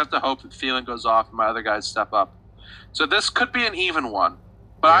that. I just have to hope that Thielen goes off and my other guys step up. So this could be an even one,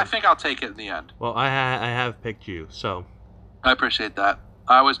 but yeah. I think I'll take it in the end. Well, I have picked you, so. I appreciate that.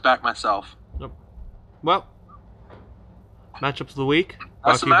 I always back myself. Yep. Well, matchups of the week.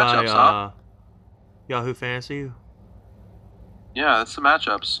 That's the matchups, huh? Yahoo Fantasy. Yeah, that's the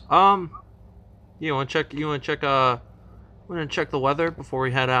matchups. You want to check the weather before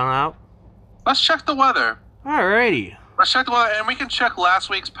we head out? Let's check the weather. Alrighty. Let's check the weather, and we can check last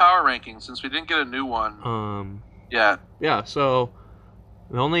week's power rankings since we didn't get a new one. Yeah. Yeah. So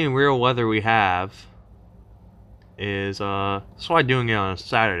the only real weather we have is that's why doing it on a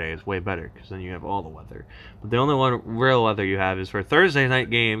Saturday is way better because then you have all the weather. But the only real weather you have is for Thursday night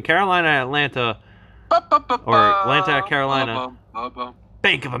game, Carolina Atlanta, or Atlanta at Carolina,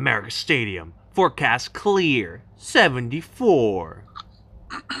 Bank of America Stadium. Forecast clear, 74.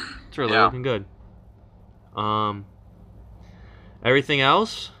 It's really looking good. Everything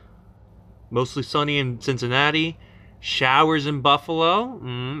else, mostly sunny in Cincinnati, showers in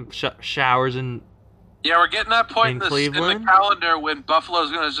Buffalo, showers in. Yeah, we're getting that point in Cleveland? the calendar when Buffalo's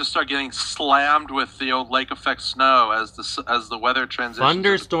going to just start getting slammed with the old lake effect snow as the weather transitions.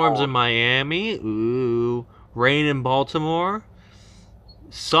 Thunderstorms in Miami. Ooh. Rain in Baltimore.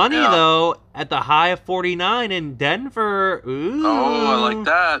 Sunny, though, at the high of 49 in Denver. Ooh. Oh, I like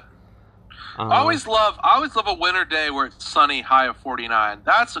that. I always love a winter day where it's sunny, high of 49.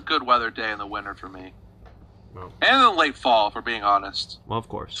 That's a good weather day in the winter for me. Well, and in the late fall, if we're being honest. Well, of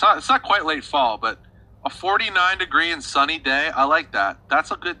course. It's not quite late fall, but a 49-degree and sunny day, I like that. That's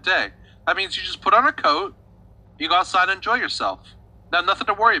a good day. That means you just put on a coat, you go outside and enjoy yourself. Now, nothing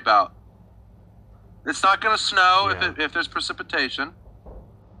to worry about. It's not going to snow if there's precipitation,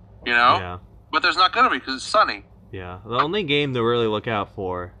 you know? Yeah. But there's not going to be because it's sunny. Yeah. The only game to really look out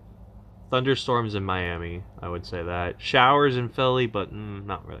for, thunderstorms in Miami, I would say that. Showers in Philly, but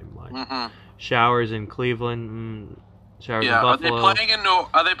not really much. Mm-hmm. Showers in Cleveland, showers in Buffalo.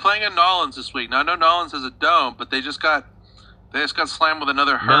 Are they playing in Nolans this week? Now, I know Nolans has a dome, but they just got slammed with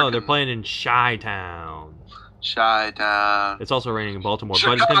another hurricane. No, they're playing in Chi-Town. Chi-Town. It's also raining in Baltimore.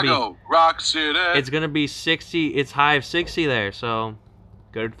 Chicago, but it's gonna be, Rock City. It's going to be 60. It's high of 60 there, so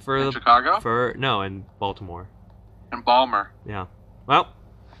good for in Chicago? No, in Baltimore. In Balmer. Yeah. Well.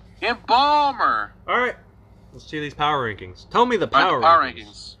 In Balmer. All right. Let's see these power rankings. Tell me the power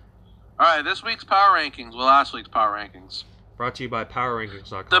rankings. All right, this week's power rankings. Well, last week's power rankings. Brought to you by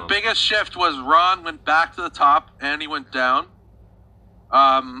PowerRankings.com. The biggest shift was Ron went back to the top and he went down.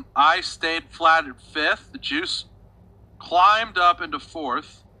 I stayed flat at 5th. The Juice climbed up into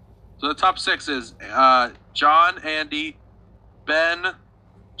 4th. So the top 6 is John, Andy, Ben,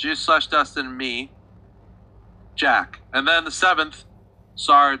 Juice/Dustin, and me, Jack. And then the 7th,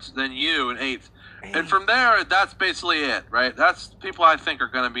 Sarge, then you, and 8th. And from there, that's basically it, right? That's the people I think are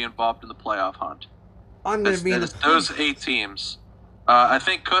going to be involved in the playoff hunt. I'm going to be in those 8 teams. I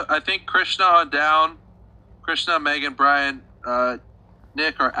think Krishna on down. Krishna, Megan, Brian,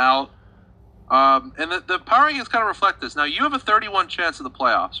 Nick are out. And the power rankings kind of reflect this. Now, you have a 31 chance of the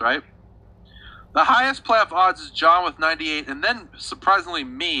playoffs, right? The highest playoff odds is John with 98, and then, surprisingly,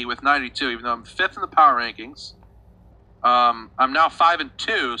 me with 92, even though I'm 5th in the power rankings. I'm now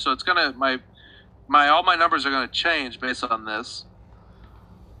 5-2, so it's going to... all my numbers are going to change based on this.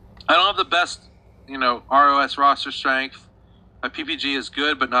 I don't have the best, ROS roster strength. My PPG is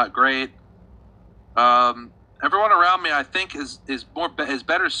good, but not great. Everyone around me, I think, is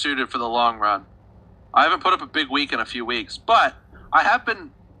better suited for the long run. I haven't put up a big week in a few weeks, but I have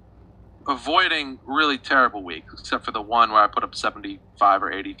been avoiding really terrible weeks, except for the one where I put up 75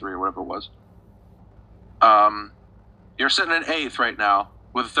 or 83 or whatever it was. You're sitting in 8th right now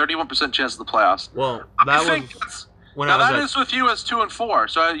with a 31% chance of the playoffs. Well, that is with you as 2 and 4.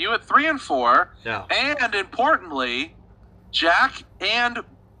 So you at 3 and 4. Yeah. And importantly, Jack and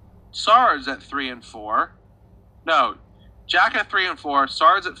Sarge at 3 and 4. No, Jack at 3 and 4,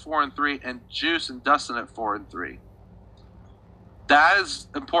 Sarge at 4 and 3, and Juice and Dustin at 4 and 3. That is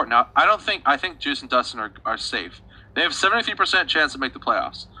important. Now, I think Juice and Dustin are safe. They have 73% chance to make the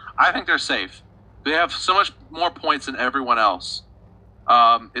playoffs. I think they're safe. They have so much more points than everyone else.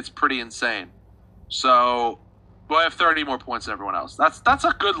 It's pretty insane. So, I have 30 more points than everyone else. That's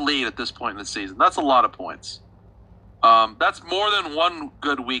a good lead at this point in the season. That's a lot of points. That's more than one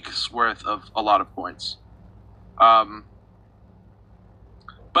good week's worth of a lot of points. But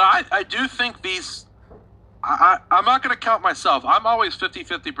I do think these... I'm not going to count myself. I'm always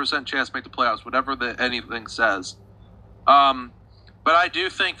 50% chance to make the playoffs, whatever anything says. But I do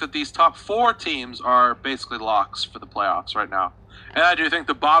think that these top 4 teams are basically locks for the playoffs right now. And I do think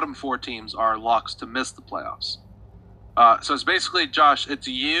the bottom 4 teams are locks to miss the playoffs. So it's basically, Josh, it's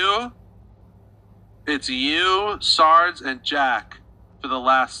you, Sarge, and Jack for the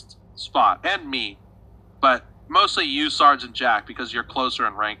last spot, and me. But mostly you, Sarge, and Jack, because you're closer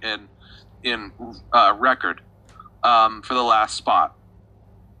in rank in record for the last spot.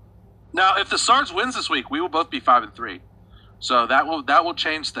 Now, if the Sarge wins this week, we will both be 5-3. So that will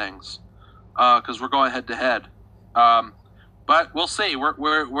change things because we're going head to head. But we'll see.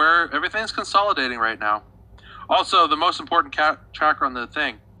 We're everything's consolidating right now. Also, the most important tracker on the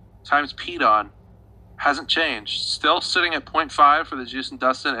thing, times peed on, hasn't changed. Still sitting at 0.5 for the Juice and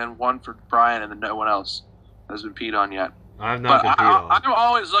Dustin, and 1 for Brian, and then no one else has been peed on yet. I've not been peed on. I'm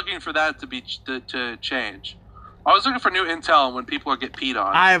always looking for that to change. I was looking for new intel on when people get peed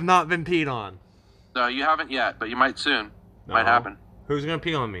on. I have not been peed on. No, you haven't yet, but you might soon. No. Might happen. Who's gonna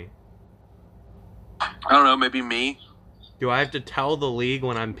pee on me? I don't know. Maybe me. Do I have to tell the league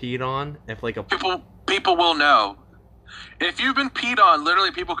when I'm peed on? If like a people will know. If you've been peed on,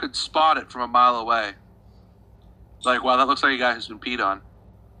 literally people could spot it from a mile away. Like, wow, that looks like a guy who's been peed on.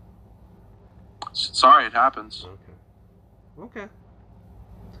 Sorry, it happens. Okay.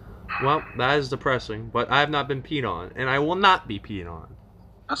 Well, that is depressing, but I have not been peed on, and I will not be peed on.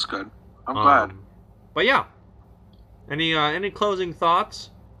 That's good. I'm glad. But yeah. Any closing thoughts?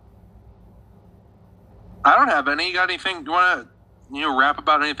 I don't have any. You got anything? Do you want to rap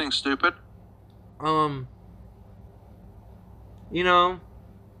about anything stupid? You know,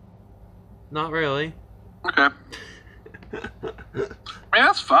 not really. Okay. I mean,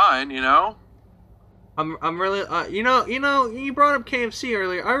 that's fine, you know? I'm really, you brought up KFC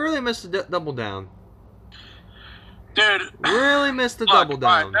earlier. I really missed the Double Down. Dude. Really missed the Look, Double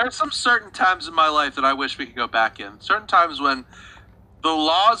Down. Right, there's some certain times in my life that I wish we could go back in. Certain times when the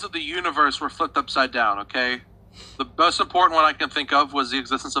laws of the universe were flipped upside down, okay? The most important one I can think of was the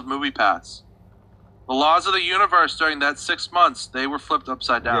existence of MoviePass. The laws of the universe during that 6 months, they were flipped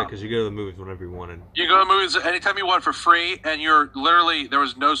upside down. Yeah, because you go to the movies whenever you wanted. You go to movies anytime you want for free, and there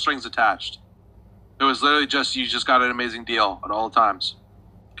was no strings attached. It was literally you just got an amazing deal at all times.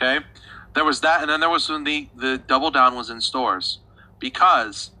 Okay? There was that, and then there was when the Double Down was in stores.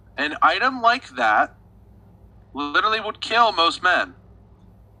 Because an item like that literally would kill most men.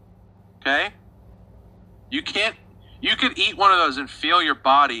 Okay? You could eat one of those and feel your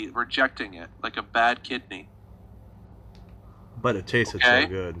body rejecting it, like a bad kidney. But it tasted so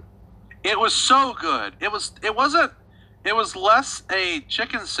good. It was so good. It was less a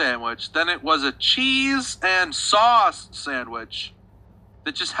chicken sandwich than it was a cheese and sauce sandwich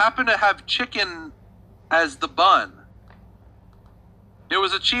that just happened to have chicken as the bun. It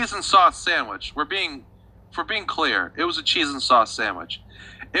was a cheese and sauce sandwich. For being clear, it was a cheese and sauce sandwich.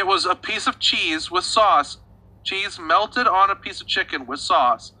 It was a piece of cheese with sauce, cheese melted on a piece of chicken with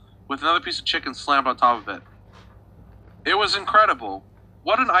sauce, with another piece of chicken slammed on top of it. It was incredible.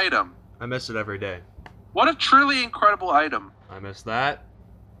 What an item. I miss it every day. What a truly incredible item. I miss that.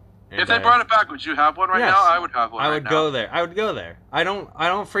 If they brought it back, would you have one right now? I would have one. I would go there. I would go there. I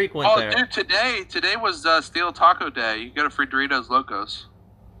don't frequent there. Oh, dude, today was Steel Taco Day. You get a free Doritos Locos.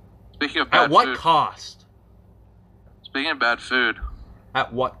 Speaking of bad food. At what cost? Speaking of bad food.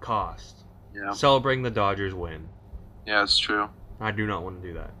 At what cost? Yeah. Celebrating the Dodgers win. Yeah, it's true. I do not want to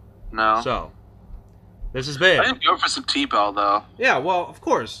do that. No. So, this is big. I didn't go for some T-Bell, though. Yeah, well, of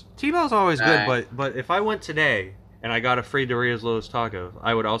course. T-Bell's always good, but if I went today and I got a free Doritos Los Tacos,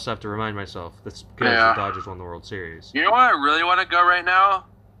 I would also have to remind myself that's because the Dodgers won the World Series. You know what I really want to go right now?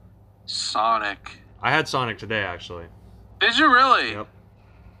 Sonic. I had Sonic today, actually. Did you really? Yep.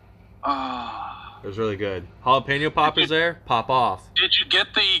 Oh. It was really good. Jalapeno poppers there? Pop off. Did you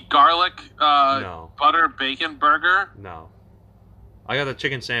get the garlic No. butter bacon burger? No. I got the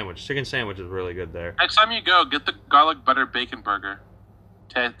chicken sandwich. Chicken sandwich is really good there. Next time you go, get the garlic butter bacon burger.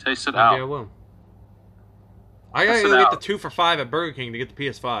 Taste it out. Maybe I will. I gotta go get the 2 for $5 at Burger King to get the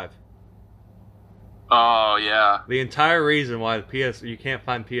PS5. Oh, yeah. The entire reason why you can't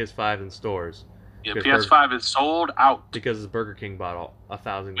find PS5 in stores. Yeah, PS5 is sold out. Because Burger King bought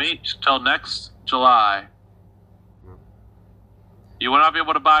 1,000. Wait till next July. No. You will not be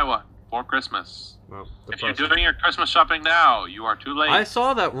able to buy one for Christmas. Well, if you're doing your Christmas shopping now, you are too late. I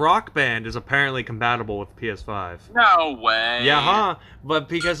saw that Rock Band is apparently compatible with PS5. No way. Yeah, huh? But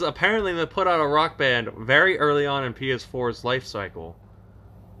because apparently they put out a Rock Band very early on in PS4's life cycle.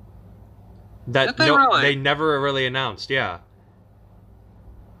 Did they really? They never really announced, yeah.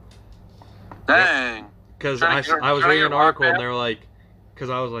 Dang. Because I was reading an article and they were like, because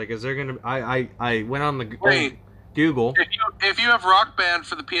I was like, is there gonna? I went on the Google. If you have Rock Band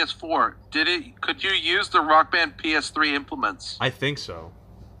for the PS4, could you use the Rock Band PS3 implements? I think so.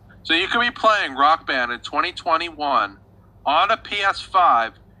 So you could be playing Rock Band in 2021 on a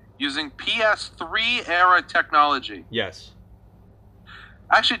PS5 using PS3 era technology. Yes.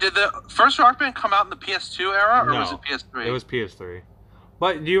 Actually, did the first Rock Band come out in the PS2 era, or was it PS3? It was PS3.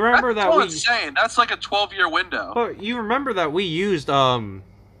 But do you remember That's insane. That's like a 12-year window. But you remember that we used the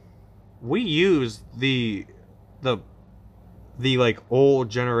like old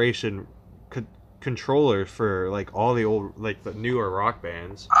generation controller for like all the old like the newer Rock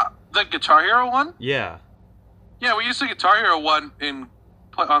Bands. The Guitar Hero one? Yeah. Yeah, we used the Guitar Hero one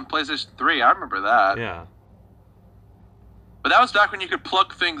on PlayStation 3. I remember that. Yeah. But that was back when you could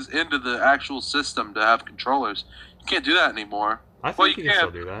plug things into the actual system to have controllers. You can't do that anymore. I think you can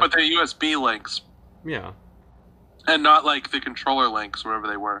still do that. But they're USB links. Yeah. And not like the controller links, wherever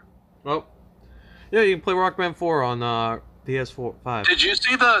they were. Well, yeah, you can play Rock Band 4 on PS5. Did you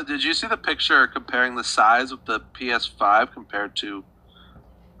see the picture comparing the size of the PS5 compared to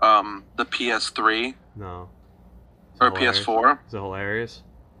the PS3? No. Or PS4? Is it hilarious?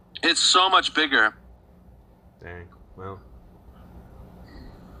 It's so much bigger. Dang.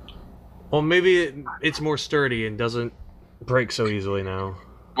 Well, maybe it's more sturdy and doesn't break so easily now.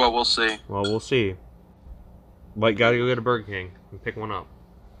 Well, we'll see. Well, we'll see. But gotta go to Burger King and pick one up.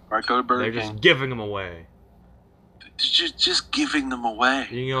 Alright, go to Burger King. They're just giving them away. Just giving them away.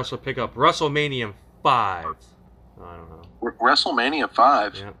 You can also pick up WrestleMania 5. I don't know. WrestleMania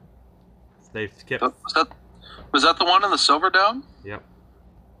 5? Yep. They've kept. Was that the one in the Silver Dome? Yep.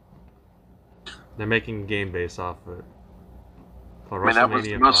 They're making a game based off of it. Called that was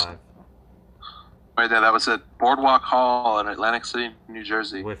the WrestleMania most. 5. Right there, that was at Boardwalk Hall in Atlantic City, New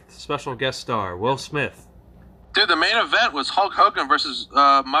Jersey. With special guest star Will Smith. Dude, the main event was Hulk Hogan versus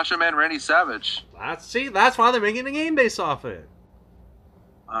Macho Man Randy Savage. That's why they're making a game based off it.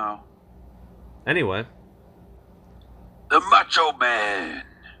 Oh. Anyway. The Macho Man.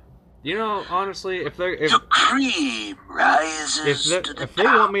 You know, honestly, if the cream rises to the if they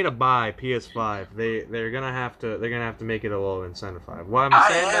want me to buy PS5, they're gonna have to make it a little incentivized. What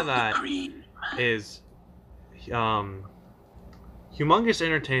I'm saying by that is, Humongous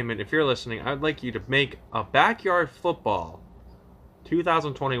Entertainment. If you're listening, I'd like you to make a Backyard Football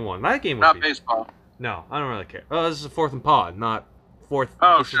 2021. That game would not be baseball. No, I don't really care. Oh, this is a 4th and pod, not 4th.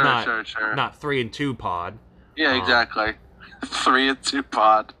 Oh, this sure, is not, sure. Not 3 and 2 pod. Yeah, exactly. 3 and 2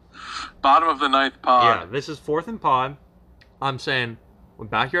 pod. Bottom of the 9th pod. Yeah, this is 4th and pod. I'm saying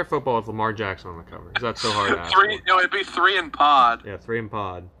Backyard Football with Lamar Jackson on the cover. Because that's so hard to ask for. No, it'd be 3 and pod. Yeah, 3 and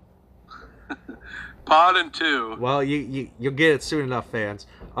pod. Pod and 2. Well, you'll get it soon enough, fans.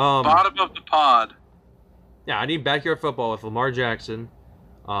 Bottom of the pod. Yeah, I need Backyard Football with Lamar Jackson.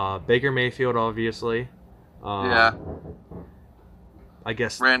 Baker Mayfield, obviously. Yeah. I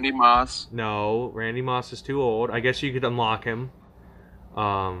guess... Randy Moss. No, Randy Moss is too old. I guess you could unlock him.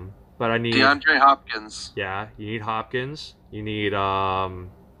 But I need... DeAndre Hopkins. Yeah, you need Hopkins. You need...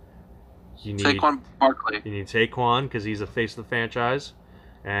 Saquon Barkley. You need Saquon, because he's the face of the franchise.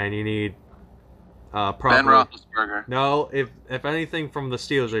 And you need... probably... Ben Roethlisberger. No, if anything from the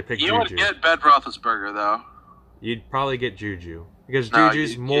Steelers, they pick Juju. You would get Ben Roethlisberger, though. You'd probably get Juju. Because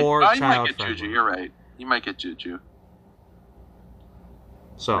Juju's more child-friendly. You might get Juju, you're right. You might get Juju.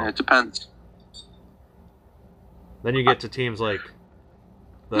 So it depends. Then you get to teams like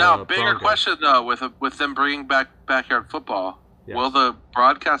the now, bigger Broncos. question though, with them bringing back Backyard Football, Yes. will the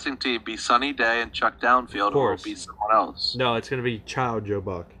broadcasting team be Sunny Day and Chuck Downfield, or will it be someone else? No, it's gonna be Child Joe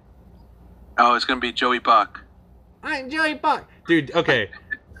Buck. Oh, it's gonna be Joey Buck. I'm Joey Buck, dude. Okay,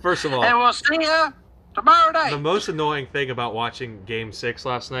 first of all, and we'll see ya tomorrow night. The most annoying thing about watching Game 6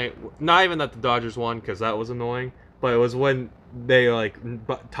 last night, not even that the Dodgers won, because that was annoying, but it was when they,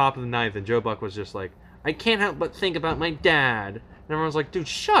 top of the 9th, and Joe Buck was just like, I can't help but think about my dad. And everyone's like, dude,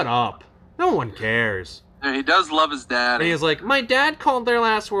 shut up. No one cares. Yeah, he does love his dad. And he's like, my dad called their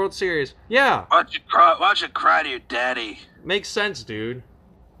last World Series. Yeah. Why don't you cry to your daddy? Makes sense, dude.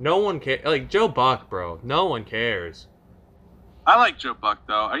 No one cares. Like, Joe Buck, bro. No one cares. I like Joe Buck,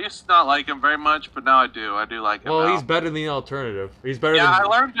 though. I used to not like him very much, but now I do. I do like him. Well, now. he's better than the alternative. He's better than...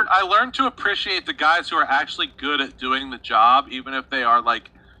 I learned to appreciate the guys who are actually good at doing the job, even if they are,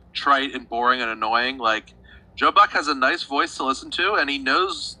 trite and boring and annoying. Like, Joe Buck has a nice voice to listen to, and he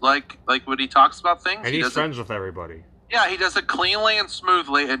knows, like when he talks about things... And he's friends with everybody. Yeah, he does it cleanly and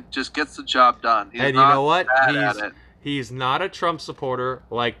smoothly and just gets the job done. He's and you know what? At He's not a Trump supporter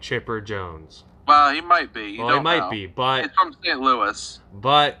like Chipper Jones. Well, he might be. He might be, but... He's from St. Louis.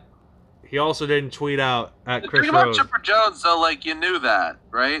 But he also didn't tweet out at Chris Rose. The thing about Chipper Jones, though, you knew that,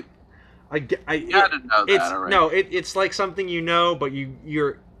 right? You had to know that already. No, it's like something you know, but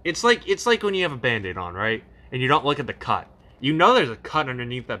you're... It's like when you have a Band-Aid on, right? And you don't look at the cut. You know there's a cut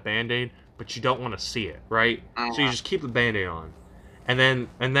underneath that Band-Aid, but you don't want to see it, right? Mm-hmm. So you just keep the Band-Aid on. And then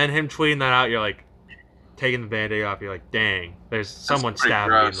him tweeting that out, you're like... Taking the Band-Aid off, you're like, dang, there's someone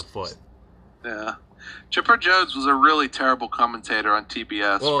stabbed me in the foot. Yeah. Chipper Jones was a really terrible commentator on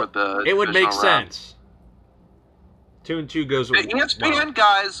TBS for the... It would make sense. 2 and 2 goes with... The ESPN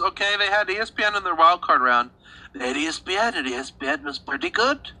guys, okay, they had ESPN in their wild card round. They had ESPN, and ESPN was pretty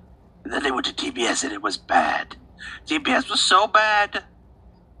good. And then they went to TBS, and it was bad. TBS was so bad.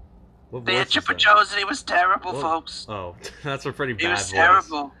 They had Chipper Jones, and he was terrible, folks. Oh, that's a pretty bad voice. He was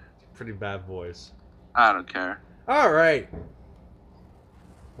terrible. Pretty bad voice. I don't care. All right.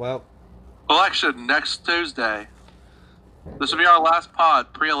 Well... Election next Tuesday. This will be our last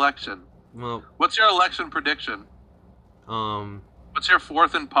pod pre-election. Well, what's your election prediction? What's your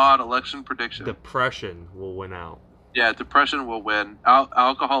 4th and pod election prediction? Depression will win out. Yeah, depression will win.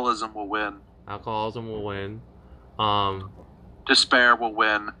 Alcoholism will win. Alcoholism will win. Despair will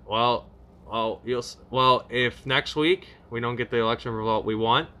win. Well, if next week we don't get the election result we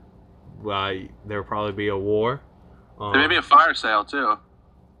want, there'll probably be a war. There may be a fire sale too.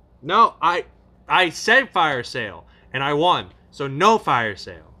 No, I said fire sale, and I won. So no fire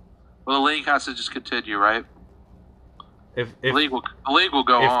sale. Well, the league has to just continue, right? If the league will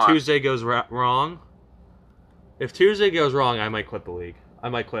go on. If Tuesday goes wrong, I might quit the league. I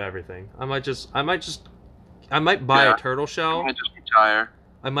might quit everything. I might buy a turtle shell. I might just retire.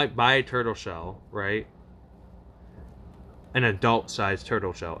 I might buy a turtle shell, right? An adult-sized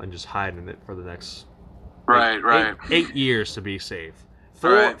turtle shell, and just hide in it for the next Right. 8 years to be safe.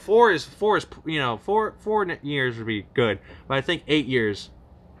 Right. Four is 4 years would be good, but I think 8 years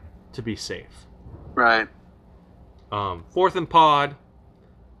to be safe. Right. Fourth and pod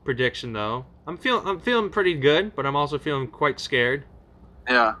prediction though. I'm feeling pretty good, but I'm also feeling quite scared.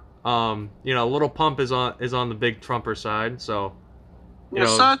 Yeah. Little Pump is on the big Trumper side, so You're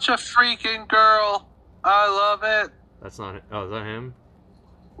such a freaking girl. I love it. That's not it. Oh, is that him?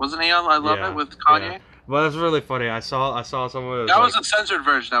 Wasn't he on I Love It with Kanye? Yeah. Well, that's really funny. I saw someone that was a censored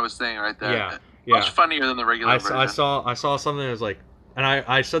version I was saying right there. Yeah. Much funnier than the regular version. I saw something that was like, and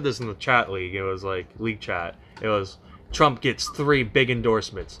I said this in the chat league. It was like league chat. It was Trump gets 3 big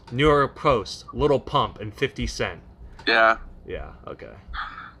endorsements: New York Post, Little Pump, and 50 Cent. Yeah. Yeah. Okay.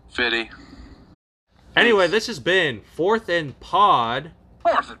 Fitty. Anyway, this has been Fourth and Pod.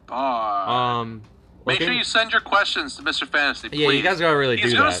 Fourth and Pod. Make sure you send your questions to Mr. Fantasy, please. Yeah, you guys gotta really do that.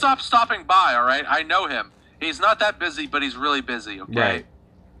 He's gonna stop stopping by, all right? I know him. He's not that busy, but he's really busy, okay?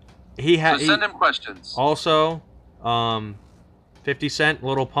 Right. So send him questions. Also, 50 Cent,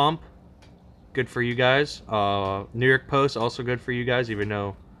 Little Pump, good for you guys. New York Post, also good for you guys, even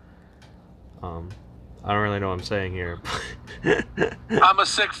though, I don't really know what I'm saying here. I'm a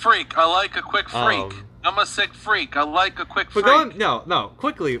sick freak. I like a quick freak. I'm a sick freak. I like a quick freak.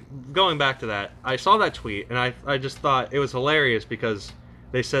 Quickly, going back to that, I saw that tweet, and I just thought it was hilarious because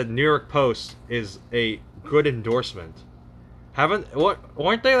they said New York Post is a good endorsement.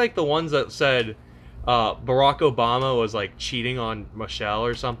 Weren't they like the ones that said Barack Obama was like cheating on Michelle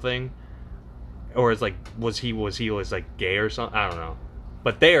or something? Or is like was he like gay or something? I don't know.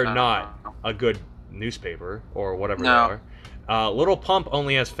 But they are not a good newspaper or whatever they are. Little Pump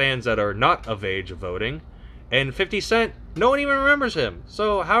only has fans that are not of age of voting, and 50 Cent, no one even remembers him.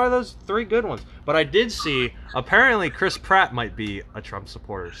 So how are those 3 good ones? But I did see apparently Chris Pratt might be a Trump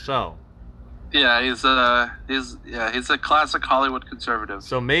supporter. So yeah, he's a classic Hollywood conservative.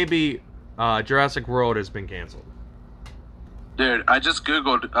 So maybe Jurassic World has been canceled. Dude, I just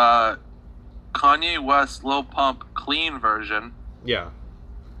googled Kanye West Lil Pump clean version. Yeah.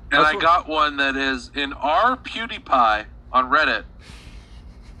 And I got one that is in R PewDiePie on Reddit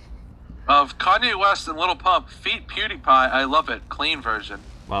of Kanye West and Lil Pump feat PewDiePie. I love it. Clean version.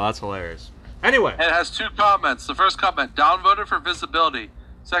 Wow, that's hilarious. Anyway, it has 2 comments. The first comment: downvoted for visibility.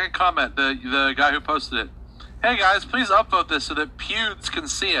 Second comment: the guy who posted it. Hey guys, please upvote this so that Pewds can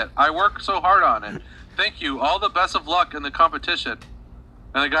see it. I worked so hard on it. Thank you. All the best of luck in the competition.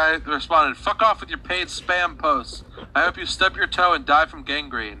 And the guy responded, "Fuck off with your paid spam posts. I hope you stub your toe and die from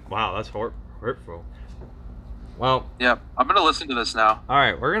gangrene." Wow, that's hurtful. Well, yeah, I'm gonna listen to this now. All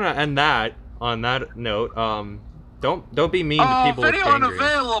right, we're gonna end that on that note. Don't be mean to people with gangrene. Video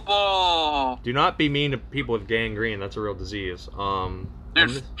unavailable. Do not be mean to people with gangrene. That's a real disease.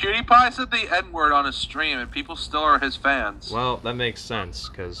 Dude, PewDiePie said the N-word on his stream, and people still are his fans. Well, that makes sense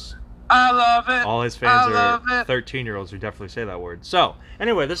because I love it. All his fans are 13-year-olds who definitely say that word. So,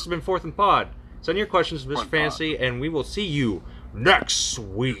 anyway, this has been Fourth and Pod. Send your questions to Mr. Fantasy, and we will see you next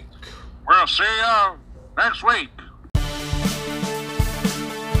week. We'll see you next week.